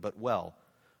perfectly but well.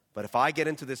 But if I get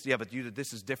into this, yeah, but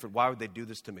this is different. Why would they do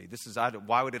this to me?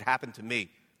 Why would it happen to me?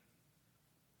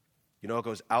 You know what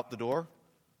goes out the door?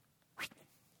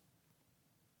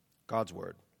 God's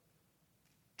word.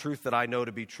 Truth that I know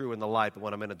to be true in the light, but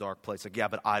when I'm in a dark place, like, yeah,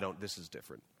 but I don't. This is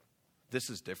different. This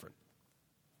is different.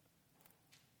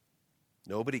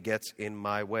 Nobody gets in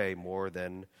my way more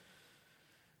than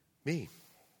me.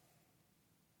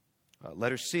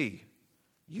 Letter C,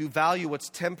 you value what's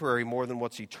temporary more than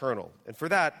what's eternal. And for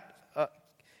that,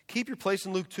 keep your place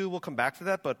in Luke 2. We'll come back to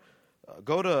that, but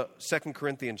go to 2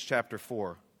 Corinthians chapter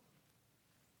 4.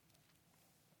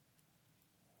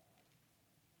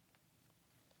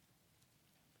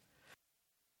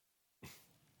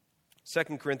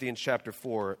 2 Corinthians chapter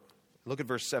 4, look at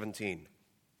verse 17.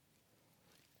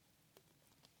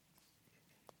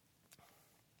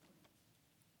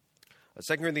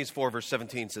 Second Corinthians 4, verse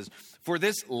 17 says, "For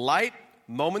this light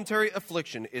momentary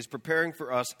affliction is preparing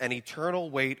for us an eternal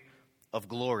weight of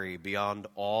glory beyond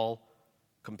all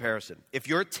comparison." If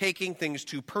you're taking things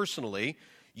too personally,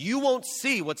 you won't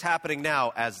see what's happening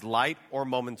now as light or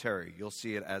momentary. You'll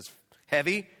see it as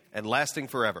heavy and lasting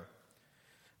forever.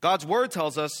 God's word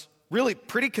tells us really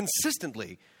pretty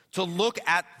consistently to look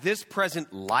at this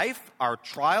present life, our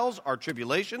trials, our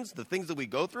tribulations, the things that we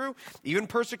go through, even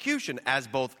persecution, as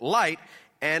both light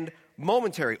and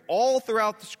momentary. All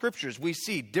throughout the scriptures, we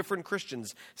see different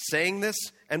Christians saying this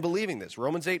and believing this.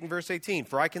 Romans 8 and verse 18,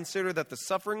 "For I consider that the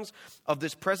sufferings of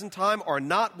this present time are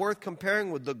not worth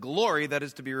comparing with the glory that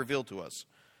is to be revealed to us."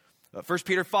 1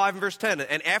 Peter 5 and verse 10,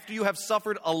 "And after you have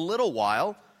suffered a little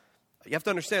while," you have to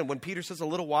understand, when Peter says a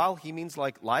little while, he means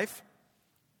like life.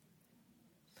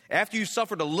 "After you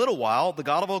suffered a little while, the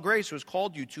God of all grace, who has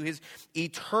called you to his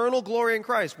eternal glory in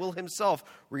Christ, will himself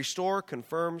restore,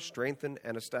 confirm, strengthen,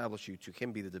 and establish you. To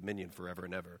him be the dominion forever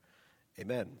and ever.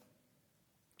 Amen."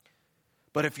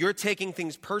 But if you're taking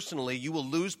things personally, you will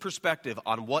lose perspective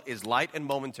on what is light and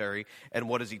momentary and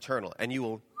what is eternal. And you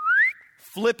will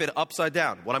flip it upside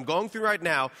down. What I'm going through right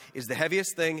now is the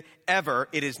heaviest thing ever.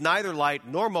 It is neither light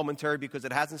nor momentary because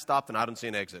it hasn't stopped and I don't see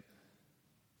an exit.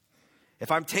 If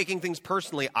I'm taking things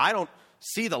personally, I don't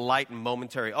see the light and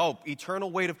momentary. Oh, eternal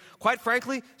weight of... Quite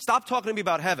frankly, stop talking to me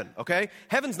about heaven, okay?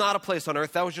 Heaven's not a place on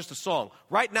earth. That was just a song.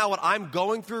 Right now, what I'm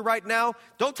going through right now,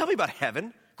 don't tell me about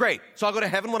heaven. Great. So I'll go to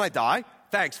heaven when I die?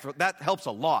 Thanks. That helps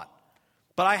a lot.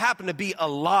 But I happen to be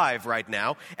alive right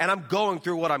now, and I'm going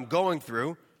through what I'm going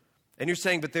through. And you're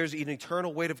saying, but there's an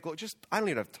eternal weight of glory. I don't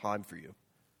even have time for you.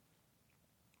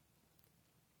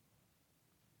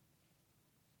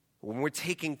 When we're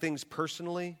taking things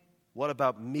personally, what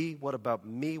about me? What about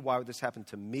me? Why would this happen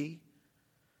to me?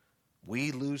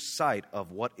 We lose sight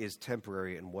of what is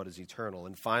temporary and what is eternal.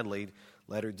 And finally,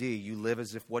 letter D, you live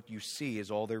as if what you see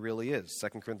is all there really is.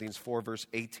 2 Corinthians 4, verse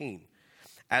 18.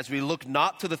 "As we look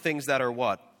not to the things that are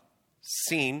what?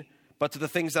 Seen, but to the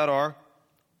things that are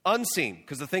unseen."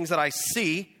 Because the things that I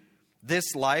see,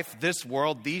 this life, this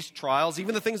world, these trials,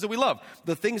 even the things that we love,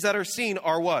 the things that are seen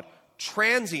are what?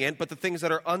 Transient, but the things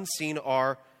that are unseen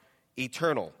are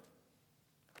eternal.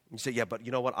 You say, yeah, but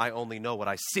you know what? I only know what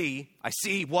I see. I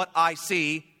see what I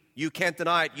see. You can't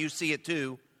deny it. You see it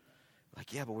too.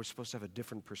 Like, yeah, but we're supposed to have a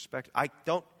different perspective.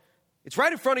 It's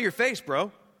right in front of your face,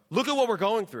 bro. Look at what we're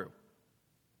going through.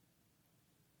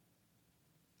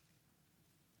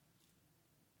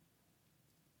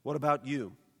 What about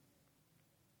you?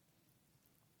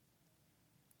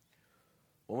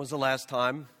 When was the last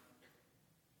time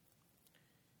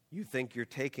you think you're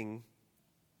taking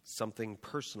something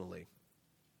personally?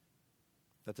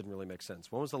 That didn't really make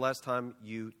sense. When was the last time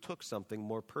you took something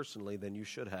more personally than you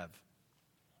should have?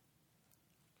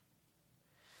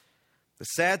 The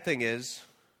sad thing is,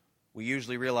 we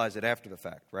usually realize it after the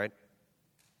fact, right?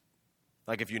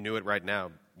 Like if you knew it right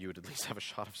now, you would at least have a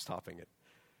shot of stopping it.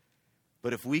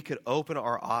 But if we could open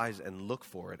our eyes and look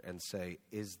for it and say,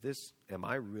 am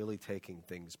I really taking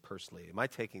things personally? Am I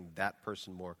taking that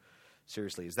person more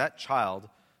seriously? Is that child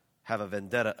have a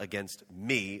vendetta against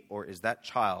me, or is that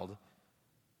child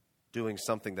doing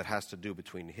something that has to do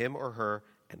between him or her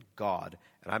and God,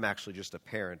 and I'm actually just a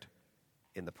parent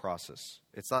in the process?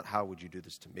 It's not how would you do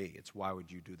this to me, it's why would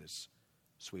you do this,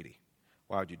 sweetie?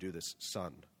 Why would you do this,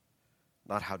 son?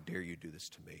 Not how dare you do this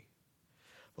to me.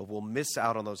 But we'll miss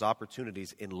out on those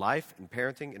opportunities in life, in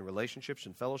parenting, in relationships,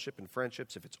 in fellowship, in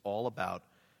friendships, if it's all about,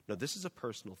 no, this is a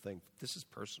personal thing. This is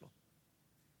personal.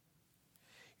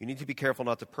 You need to be careful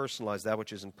not to personalize that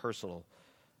which isn't personal.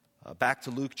 Back to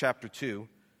Luke chapter 2.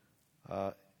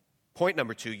 Point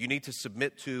number 2, you need to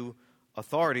submit to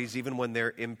authorities even when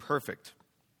they're imperfect.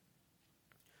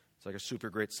 It's like a super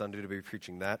great Sunday to be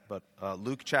preaching that, but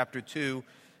Luke chapter 2,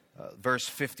 verse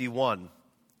 51.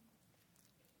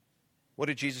 What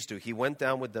did Jesus do? He went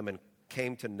down with them and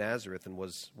came to Nazareth and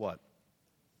was what?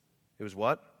 It was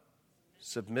what?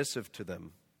 Submissive to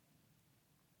them.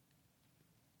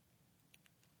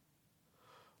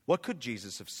 What could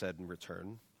Jesus have said in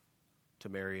return to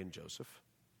Mary and Joseph?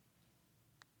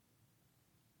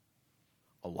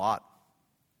 A lot.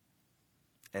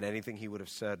 And anything he would have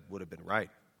said would have been right,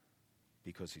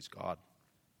 because he's God.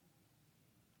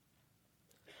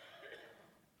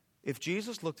 If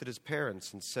Jesus looked at his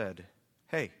parents and said,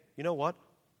 hey, you know what?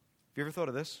 Have you ever thought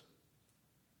of this?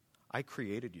 I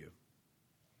created you.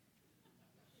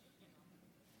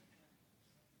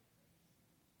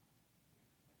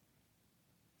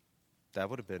 That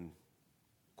would have been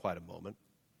quite a moment.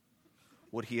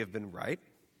 Would he have been right?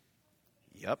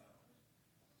 Yep.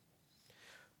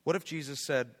 What if Jesus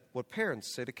said what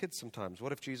parents say to kids sometimes?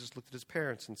 What if Jesus looked at his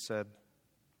parents and said,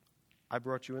 I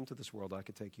brought you into this world, I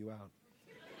could take you out?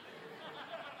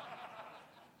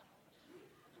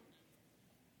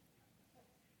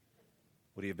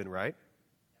 Would he have been right?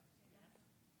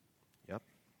 Yep.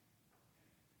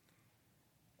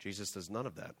 Jesus does none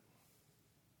of that.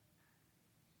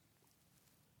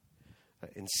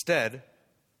 Instead,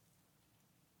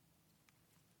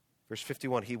 verse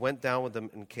 51, he went down with them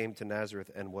and came to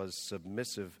Nazareth and was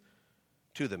submissive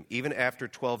to them. Even after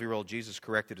 12-year-old Jesus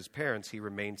corrected his parents, he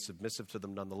remained submissive to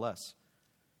them nonetheless.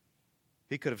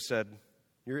 He could have said,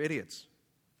 you're idiots.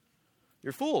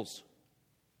 You're fools.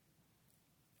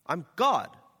 I'm God.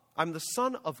 I'm the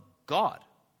Son of God.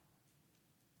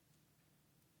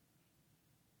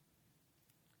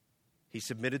 He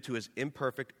submitted to his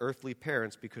imperfect earthly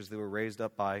parents because they were raised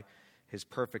up by his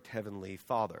perfect heavenly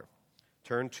Father.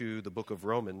 Turn to the book of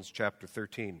Romans, chapter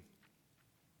 13.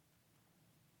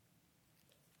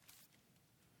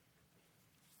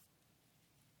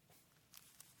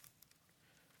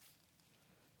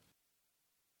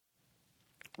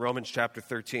 Romans chapter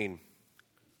 13.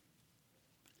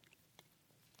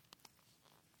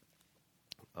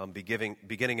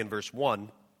 Beginning in verse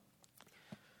 1.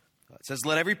 It says,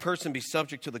 let every person be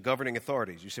subject to the governing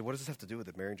authorities. You say, what does this have to do with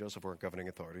it? Mary and Joseph weren't governing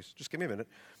authorities. Just give me a minute.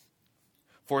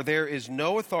 For there is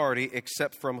no authority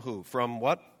except from who? From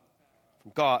what?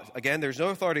 From God. Again, there's no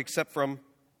authority except from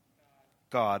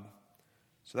God.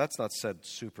 So that's not said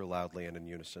super loudly and in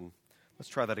unison. Let's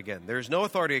try that again. There is no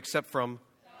authority except from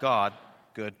God.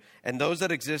 Good. And those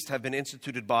that exist have been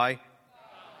instituted by God.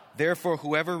 Therefore,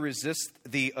 whoever resists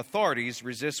the authorities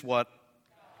resists what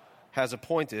has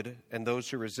appointed, and those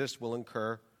who resist will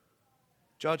incur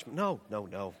judgment.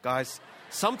 No. Guys,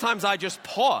 sometimes I just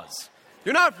pause.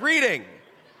 You're not reading.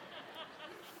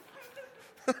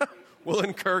 Will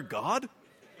incur God?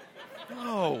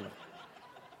 No.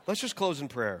 Let's just close in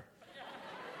prayer.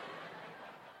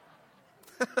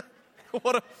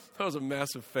 That was a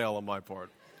massive fail on my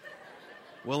part.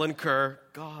 Will incur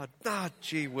God.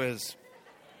 Gee whiz.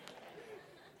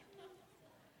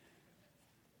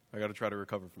 I got to try to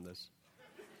recover from this.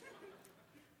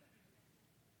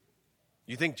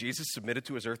 You think Jesus submitted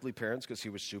to his earthly parents because he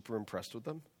was super impressed with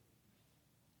them?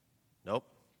 Nope.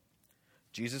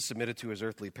 Jesus submitted to his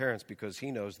earthly parents because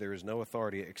he knows there is no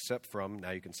authority except from,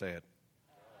 now you can say it,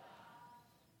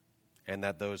 and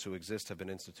that those who exist have been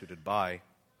instituted by,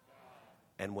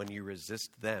 and when you resist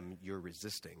them, you're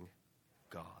resisting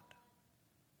God.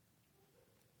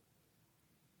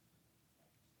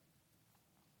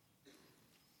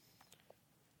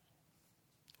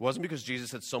 It wasn't because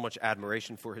Jesus had so much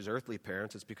admiration for his earthly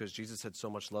parents. It's because Jesus had so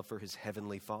much love for his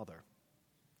heavenly Father.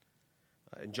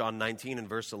 In John 19 and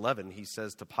verse 11, he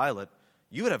says to Pilate,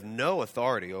 you would have no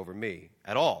authority over me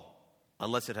at all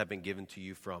unless it had been given to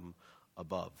you from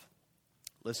above.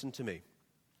 Listen to me.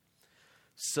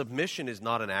 Submission is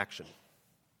not an action.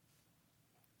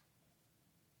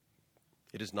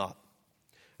 It is not.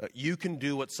 You can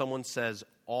do what someone says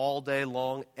all day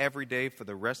long, every day for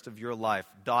the rest of your life.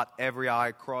 Dot every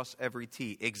I, cross every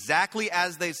T, exactly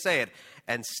as they say it,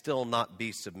 and still not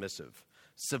be submissive.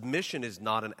 Submission is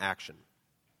not an action.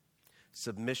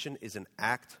 Submission is an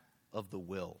act of the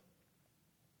will.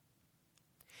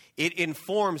 It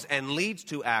informs and leads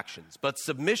to actions. But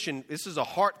submission, this is a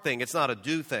heart thing. It's not a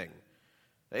do thing.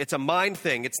 It's a mind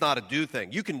thing. It's not a do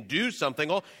thing. You can do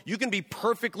something. You can be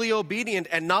perfectly obedient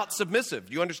and not submissive.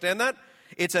 Do you understand that?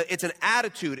 It's an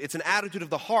attitude. It's an attitude of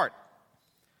the heart.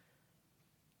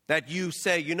 That you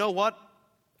say, you know what?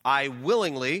 I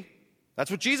willingly,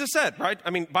 that's what Jesus said, right?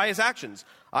 I mean, by his actions.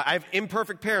 I have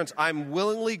imperfect parents. I'm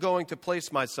willingly going to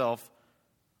place myself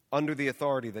under the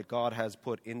authority that God has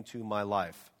put into my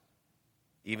life,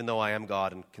 even though I am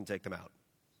God and can take them out.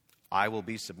 I will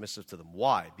be submissive to them.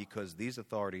 Why? Because these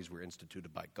authorities were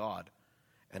instituted by God,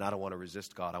 and I don't want to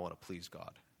resist God. I want to please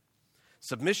God.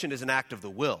 Submission is an act of the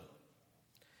will.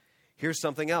 Here's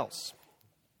something else.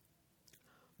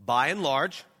 By and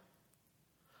large,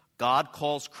 God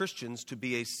calls Christians to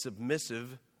be a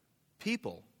submissive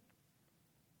people.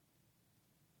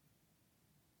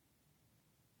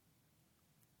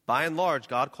 By and large,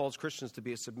 God calls Christians to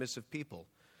be a submissive people.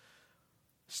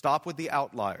 Stop with the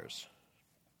outliers.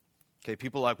 Okay,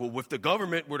 people are like, well, if the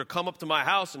government were to come up to my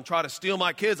house and try to steal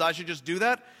my kids, I should just do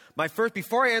that?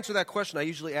 Before I answer that question, I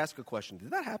usually ask a question.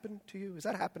 Did that happen to you? Is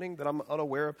that happening that I'm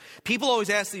unaware of? People always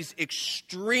ask these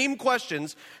extreme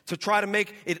questions to try to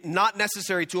make it not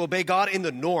necessary to obey God in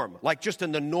the norm, like just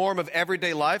in the norm of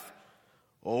everyday life.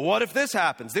 Well, what if this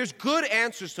happens? There's good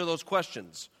answers to those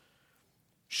questions.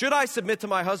 Should I submit to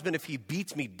my husband if he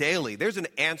beats me daily? There's an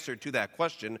answer to that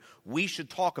question. We should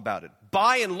talk about it.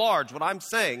 By and large, what I'm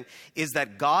saying is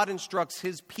that God instructs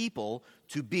his people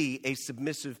to be a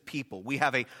submissive people. We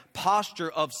have a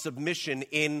posture of submission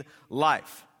in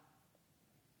life.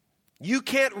 You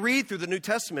can't read through the New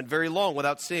Testament very long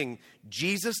without seeing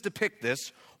Jesus depict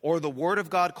this or the Word of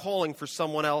God calling for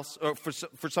someone else, or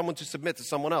for someone to submit to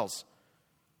someone else.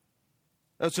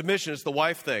 Now, submission is the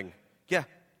wife thing. Yeah,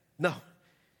 no.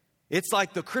 It's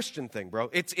like the Christian thing, bro.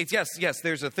 It's yes,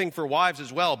 there's a thing for wives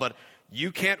as well, but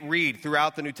you can't read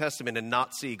throughout the New Testament and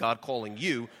not see God calling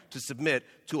you to submit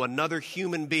to another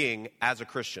human being as a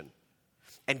Christian.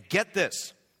 And get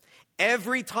this,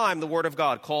 every time the Word of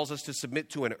God calls us to submit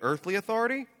to an earthly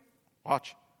authority,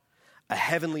 watch, a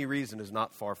heavenly reason is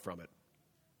not far from it.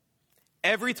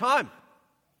 Every time.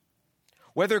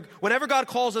 Whenever God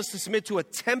calls us to submit to a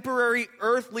temporary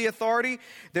earthly authority,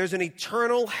 there's an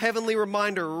eternal heavenly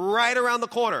reminder right around the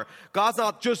corner. God's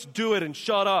not just do it and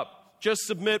shut up. Just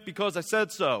submit because I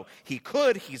said so. He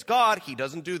could. He's God. He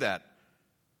doesn't do that.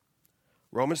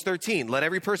 Romans 13, let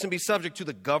every person be subject to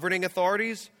the governing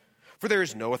authorities, for there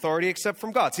is no authority except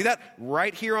from God. See that?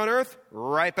 Right here on earth,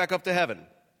 right back up to heaven.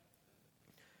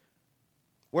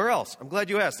 Where else? I'm glad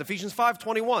you asked. Ephesians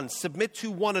 5:21, submit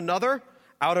to one another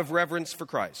out of reverence for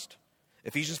Christ.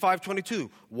 Ephesians 5:22,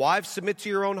 wives, submit to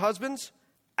your own husbands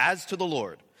as to the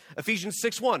Lord. Ephesians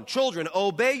 6:1, children,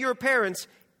 obey your parents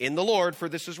in the Lord, for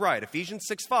this is right. Ephesians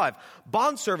 6:5,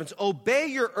 bondservants, obey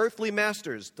your earthly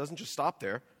masters. Doesn't just stop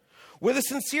there. With a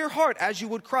sincere heart, as you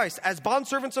would Christ, as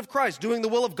bondservants of Christ, doing the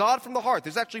will of God from the heart.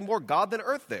 There's actually more God than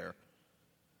earth there.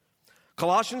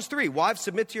 Colossians 3, wives,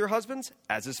 submit to your husbands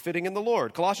as is fitting in the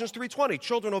Lord. Colossians 3:20,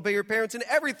 children, obey your parents in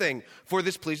everything, for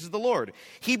this pleases the Lord.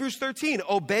 Hebrews 13,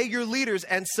 obey your leaders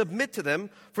and submit to them,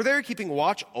 for they are keeping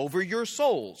watch over your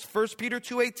souls. 1 Peter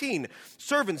 2:18,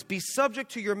 servants, be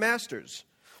subject to your masters,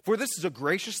 for this is a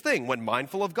gracious thing. When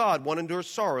mindful of God, one endures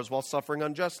sorrows while suffering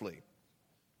unjustly.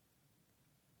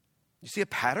 You see a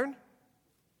pattern?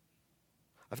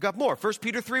 I've got more. 1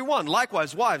 Peter 3:1,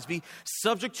 likewise, wives, be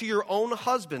subject to your own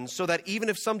husbands, so that even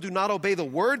if some do not obey the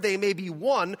word, they may be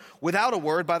won without a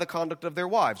word by the conduct of their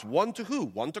wives. Won to who?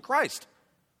 Won to Christ.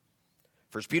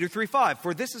 1 Peter 3:5,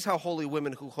 for this is how holy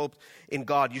women who hoped in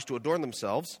God used to adorn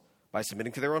themselves, by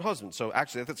submitting to their own husbands. So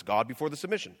actually, that's God before the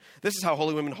submission. This is how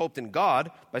holy women hoped in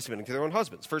God, by submitting to their own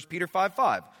husbands. 1 Peter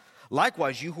 5:5,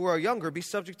 likewise, you who are younger, be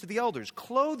subject to the elders.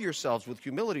 Clothe yourselves with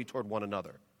humility toward one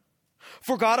another.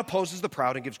 For God opposes the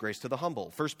proud and gives grace to the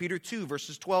humble. 1 Peter 2,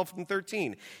 verses 12 and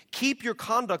 13. Keep your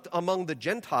conduct among the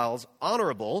Gentiles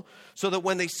honorable, so that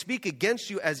when they speak against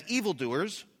you as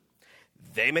evildoers,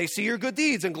 they may see your good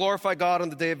deeds and glorify God on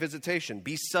the day of visitation.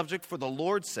 Be subject for the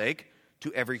Lord's sake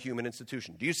to every human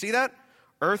institution. Do you see that?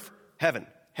 Earth, heaven.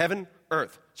 Heaven,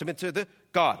 earth. Submit to the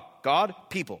God. God,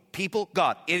 people. People,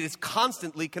 God. It is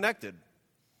constantly connected.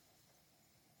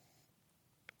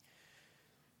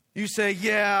 You say,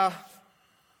 yeah,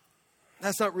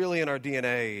 that's not really in our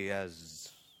DNA as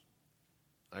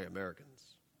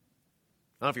Americans.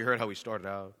 I don't know if you heard how we started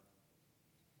out.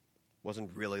 It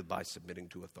wasn't really by submitting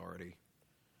to authority.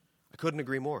 I couldn't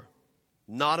agree more.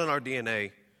 Not in our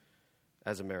DNA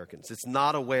as Americans. It's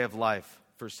not a way of life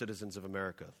for citizens of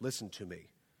America. Listen to me.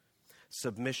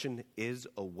 Submission is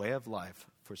a way of life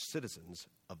for citizens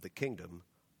of the kingdom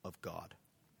of God.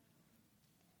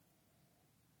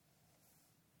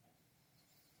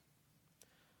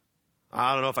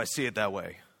 I don't know if I see it that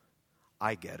way.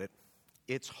 I get it.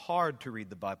 It's hard to read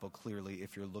the Bible clearly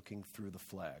if you're looking through the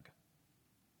flag.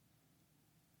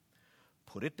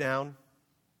 Put it down.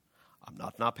 I'm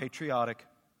not patriotic.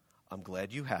 I'm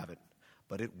glad you have it.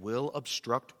 But it will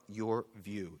obstruct your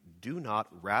view. Do not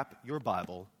wrap your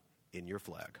Bible in your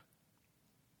flag.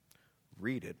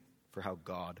 Read it for how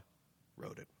God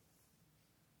wrote it.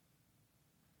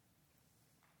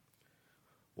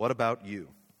 What about you?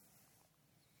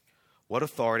 What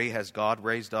authority has God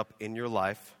raised up in your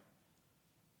life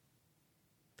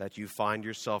that you find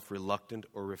yourself reluctant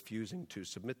or refusing to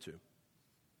submit to?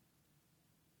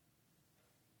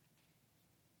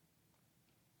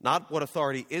 Not what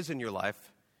authority is in your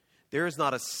life. There is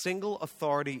not a single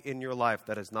authority in your life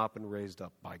that has not been raised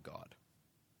up by God.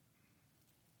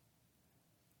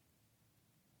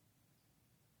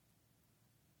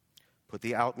 Put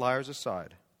the outliers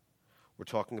aside. We're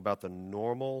talking about the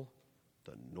normal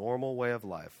way of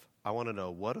life. I want to know,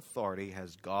 what authority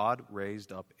has God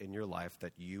raised up in your life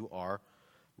that you are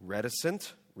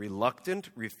reticent, reluctant,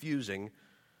 refusing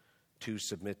to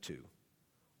submit to?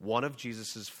 One of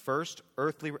Jesus' the first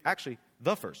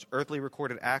earthly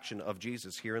recorded action of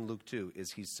Jesus here in Luke 2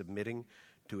 is he's submitting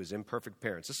to his imperfect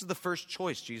parents. This is the first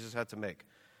choice Jesus had to make.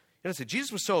 You know,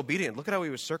 Jesus was so obedient. Look at how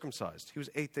he was circumcised. He was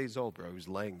 8 days old, bro. He was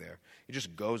laying there. He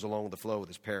just goes along with the flow with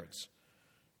his parents.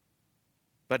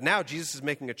 But now Jesus is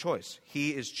making a choice.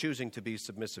 He is choosing to be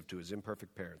submissive to his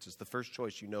imperfect parents. It's the first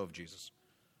choice you know of Jesus.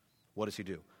 What does he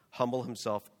do? Humble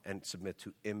himself and submit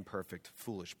to imperfect,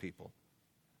 foolish people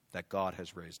that God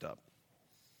has raised up.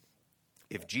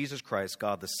 If Jesus Christ,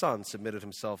 God the Son, submitted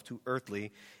himself to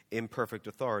earthly, imperfect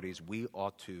authorities, we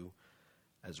ought to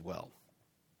as well.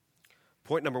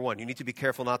 Point number 1, you need to be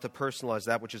careful not to personalize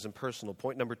that which is impersonal.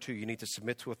 Point number 2, you need to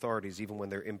submit to authorities even when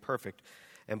they're imperfect.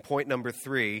 And point number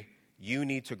 3, you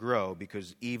need to grow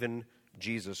because even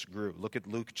Jesus grew. Look at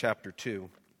Luke chapter 2.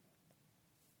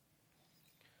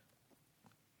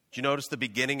 Do you notice the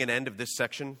beginning and end of this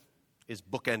section is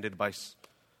bookended by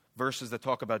verses that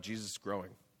talk about Jesus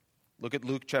growing? Look at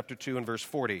Luke chapter 2 and verse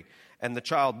 40. And the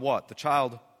child what? The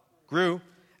child grew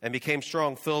and became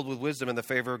strong, filled with wisdom, and the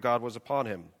favor of God was upon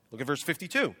him. Look at verse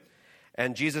 52.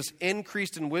 And Jesus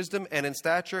increased in wisdom and in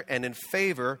stature and in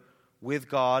favor with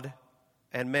God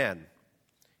and man.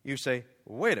 You say,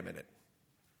 wait a minute.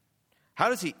 How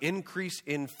does he increase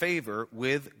in favor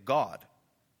with God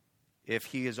if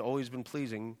he has always been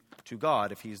pleasing to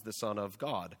God, if he's the Son of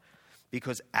God?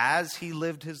 Because as he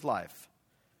lived his life,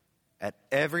 at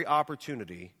every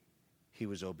opportunity, he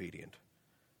was obedient.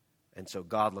 And so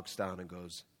God looks down and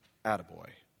goes, attaboy,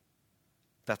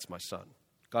 that's my son.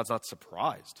 God's not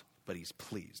surprised, but he's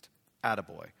pleased.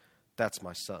 Attaboy, that's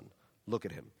my son. Look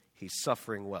at him. He's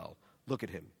suffering well. Look at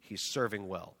him. He's serving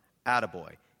well.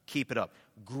 Attaboy, keep it up.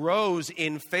 Grows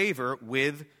in favor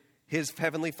with his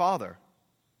heavenly Father.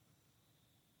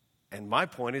 And my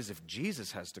point is, if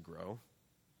Jesus has to grow,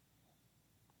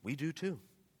 we do too.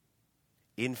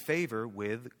 In favor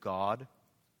with God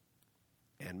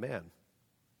and man.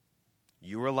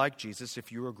 You are like Jesus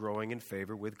if you are growing in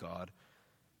favor with God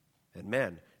and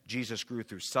man. Jesus grew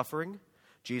through suffering.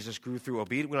 Jesus grew through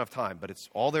obedience. We don't have time, but it's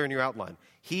all there in your outline.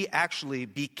 He actually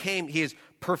he is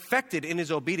perfected in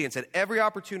his obedience. At every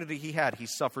opportunity he had, he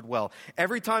suffered well.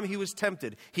 Every time he was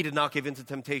tempted, he did not give in to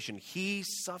temptation. He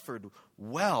suffered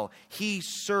well. He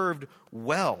served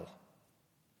well.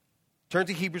 Turn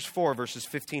to Hebrews 4, verses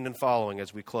 15 and following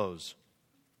as we close.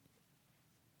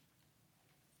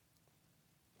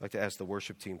 I'd like to ask the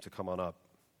worship team to come on up.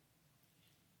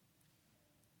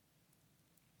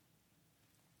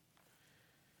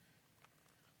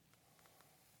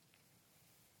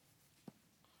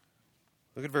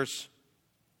 Look at verse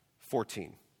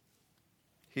 14.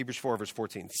 Hebrews 4, verse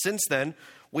 14. Since then,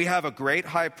 we have a great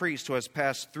high priest who has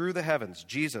passed through the heavens,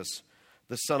 Jesus,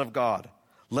 the Son of God.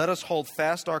 Let us hold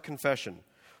fast our confession.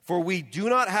 For we do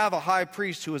not have a high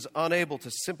priest who is unable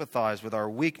to sympathize with our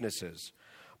weaknesses,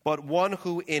 but one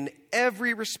who in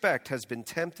every respect has been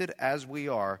tempted as we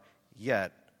are,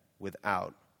 yet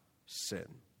without sin.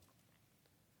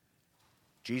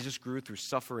 Jesus grew through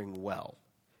suffering well.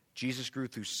 Jesus grew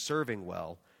through serving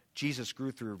well. Jesus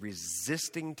grew through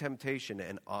resisting temptation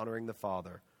and honoring the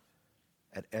Father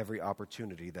at every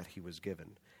opportunity that he was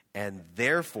given. And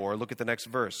therefore, look at the next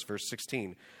verse, verse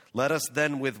 16. Let us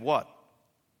then with what?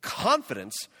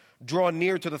 Confidence draw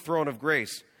near to the throne of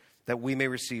grace, that we may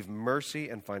receive mercy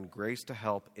and find grace to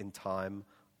help in time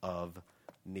of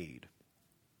need.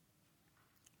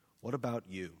 What about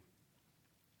you?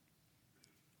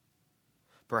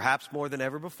 Perhaps more than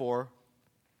ever before,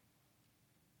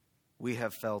 we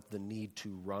have felt the need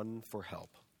to run for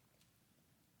help.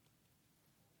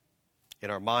 In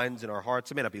our minds, in our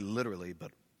hearts, it may not be literally,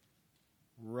 but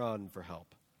run for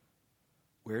help.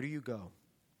 Where do you go?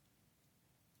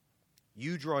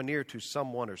 You draw near to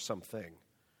someone or something.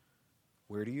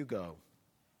 Where do you go?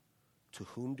 To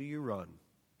whom do you run?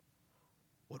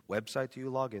 What website do you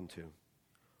log into?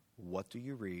 What do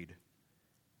you read?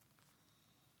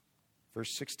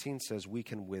 Verse 16 says we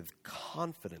can with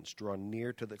confidence draw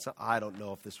near to the... I don't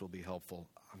know if this will be helpful.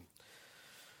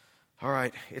 All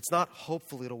right, it's not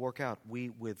hopefully it'll work out. We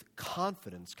with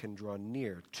confidence can draw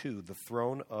near to the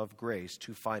throne of grace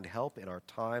to find help in our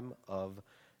time of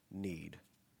need.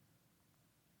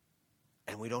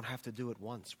 And we don't have to do it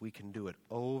once. We can do it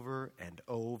over and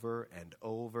over and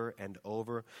over and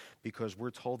over because we're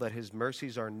told that his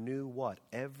mercies are new what?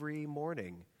 Every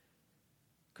morning.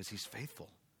 Because he's faithful.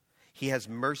 He has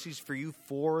mercies for you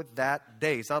for that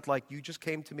day. It's not like you just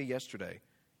came to me yesterday.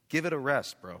 Give it a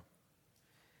rest, bro.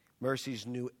 Mercies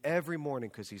new every morning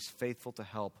because he's faithful to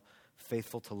help,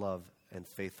 faithful to love, and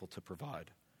faithful to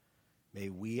provide. May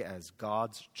we as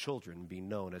God's children be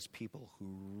known as people who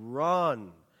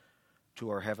run to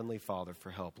our Heavenly Father for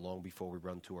help long before we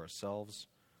run to ourselves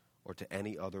or to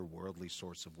any other worldly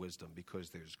source of wisdom, because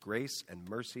there's grace and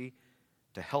mercy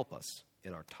to help us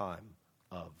in our time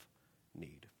of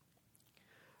need.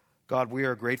 God, we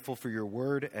are grateful for your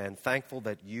word and thankful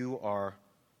that you are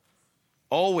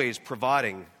always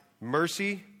providing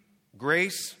mercy,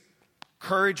 grace,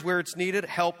 courage where it's needed,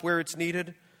 help where it's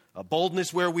needed,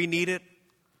 boldness where we need it.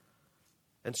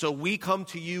 And so we come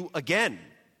to you again,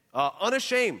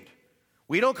 unashamed.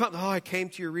 We don't come, I came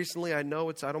to you recently, I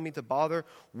don't mean to bother.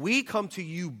 We come to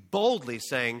you boldly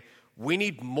saying, we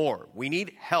need more. We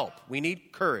need help. We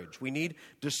need courage. We need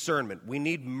discernment. We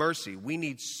need mercy. We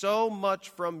need so much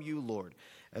from you, Lord,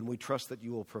 and we trust that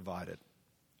you will provide it.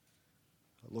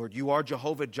 Lord, you are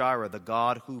Jehovah Jireh, the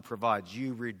God who provides.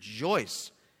 You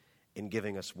rejoice in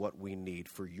giving us what we need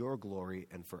for your glory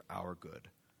and for our good.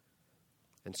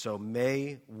 And so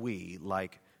may we,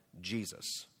 like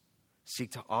Jesus,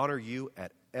 seek to honor you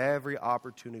at every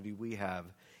opportunity we have,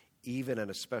 even and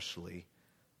especially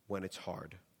when it's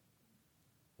hard.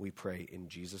 We pray in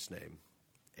Jesus' name.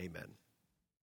 Amen.